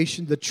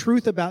situation the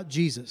truth about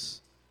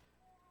Jesus,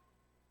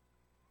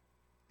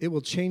 it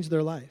will change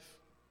their life.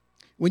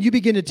 When you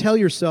begin to tell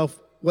yourself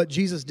what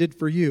Jesus did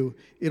for you,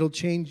 it'll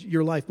change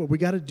your life. But we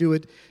got to do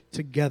it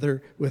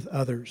together with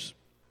others.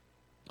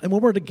 And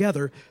when we're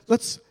together,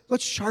 let's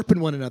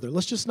sharpen one another.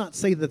 Let's just not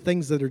say the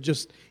things that are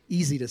just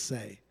easy to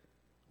say.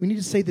 We need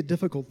to say the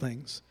difficult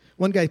things.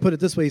 One guy put it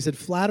this way. He said,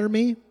 flatter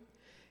me,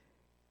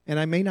 and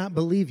I may not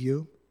believe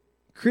you.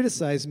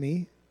 Criticize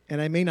me, and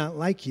I may not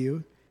like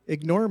you.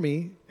 Ignore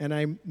me, and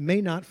I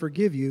may not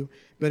forgive you,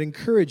 but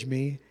encourage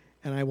me,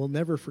 and I will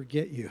never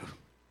forget you.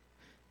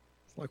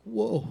 It's like,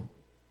 whoa.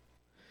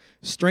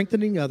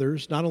 Strengthening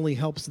others not only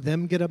helps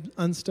them get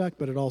unstuck,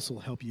 but it also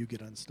will help you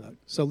get unstuck.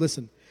 So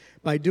listen,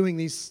 by doing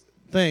these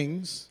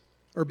things,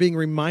 or being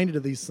reminded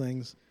of these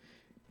things,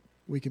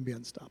 we can be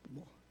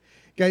unstoppable.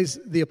 Guys,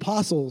 the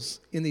apostles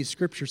in these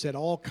scriptures had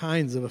all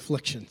kinds of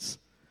afflictions,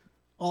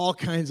 all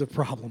kinds of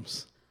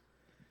problems.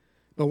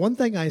 But one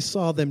thing I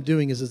saw them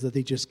doing is that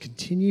they just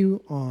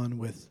continue on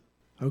with,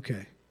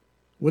 okay,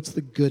 what's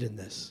the good in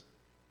this?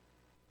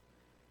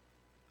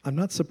 I'm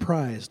not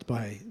surprised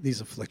by these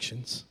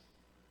afflictions.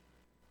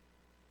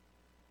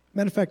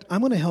 Matter of fact,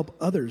 I'm going to help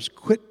others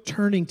quit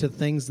turning to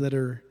things that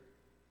are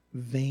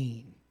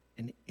vain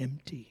and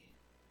empty.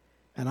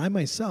 And I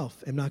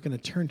myself am not going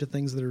to turn to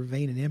things that are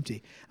vain and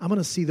empty. I'm going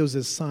to see those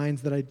as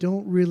signs that I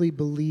don't really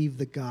believe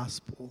the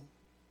gospel.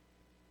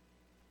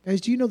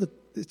 Guys, do you know that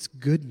it's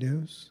good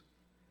news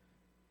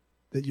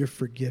that you're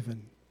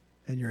forgiven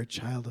and you're a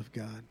child of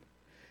God?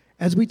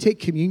 As we take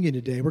communion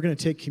today, we're going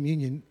to take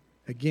communion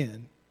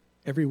again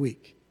every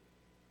week.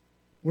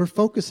 We're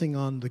focusing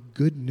on the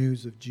good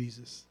news of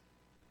Jesus.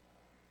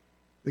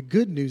 The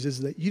good news is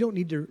that you don't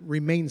need to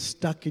remain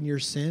stuck in your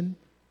sin.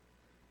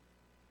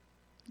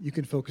 You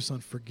can focus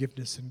on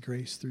forgiveness and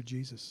grace through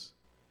Jesus.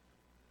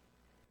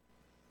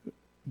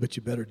 But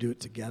you better do it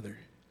together.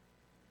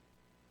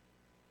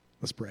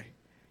 Let's pray.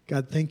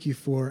 God, thank you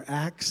for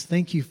Acts.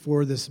 Thank you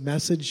for this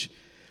message.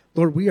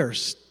 Lord, we are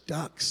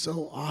stuck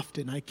so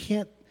often. I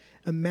can't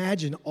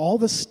imagine all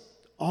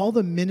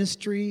the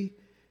ministry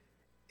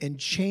and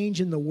change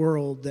in the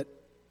world that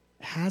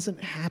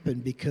hasn't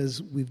happened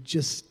because we've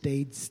just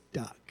stayed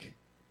stuck,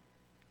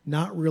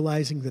 not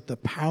realizing that the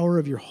power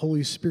of your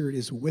Holy Spirit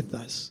is with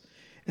us,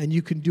 and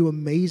you can do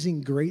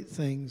amazing, great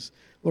things.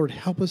 Lord,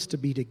 help us to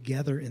be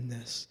together in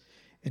this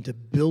and to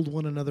build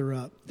one another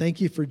up.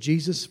 Thank you for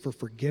Jesus, for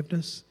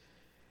forgiveness.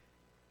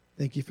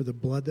 Thank you for the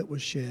blood that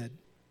was shed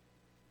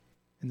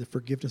and the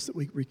forgiveness that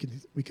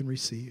we can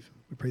receive.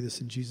 We pray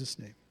this in Jesus'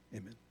 name.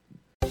 Amen.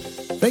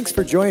 Thanks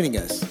for joining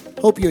us.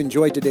 Hope you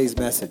enjoyed today's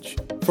message.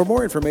 For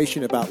more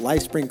information about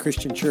LifeSpring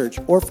Christian Church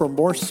or for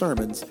more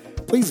sermons,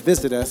 please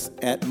visit us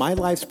at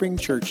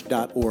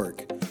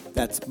mylifespringchurch.org.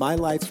 That's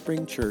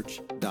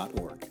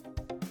mylifespringchurch.org.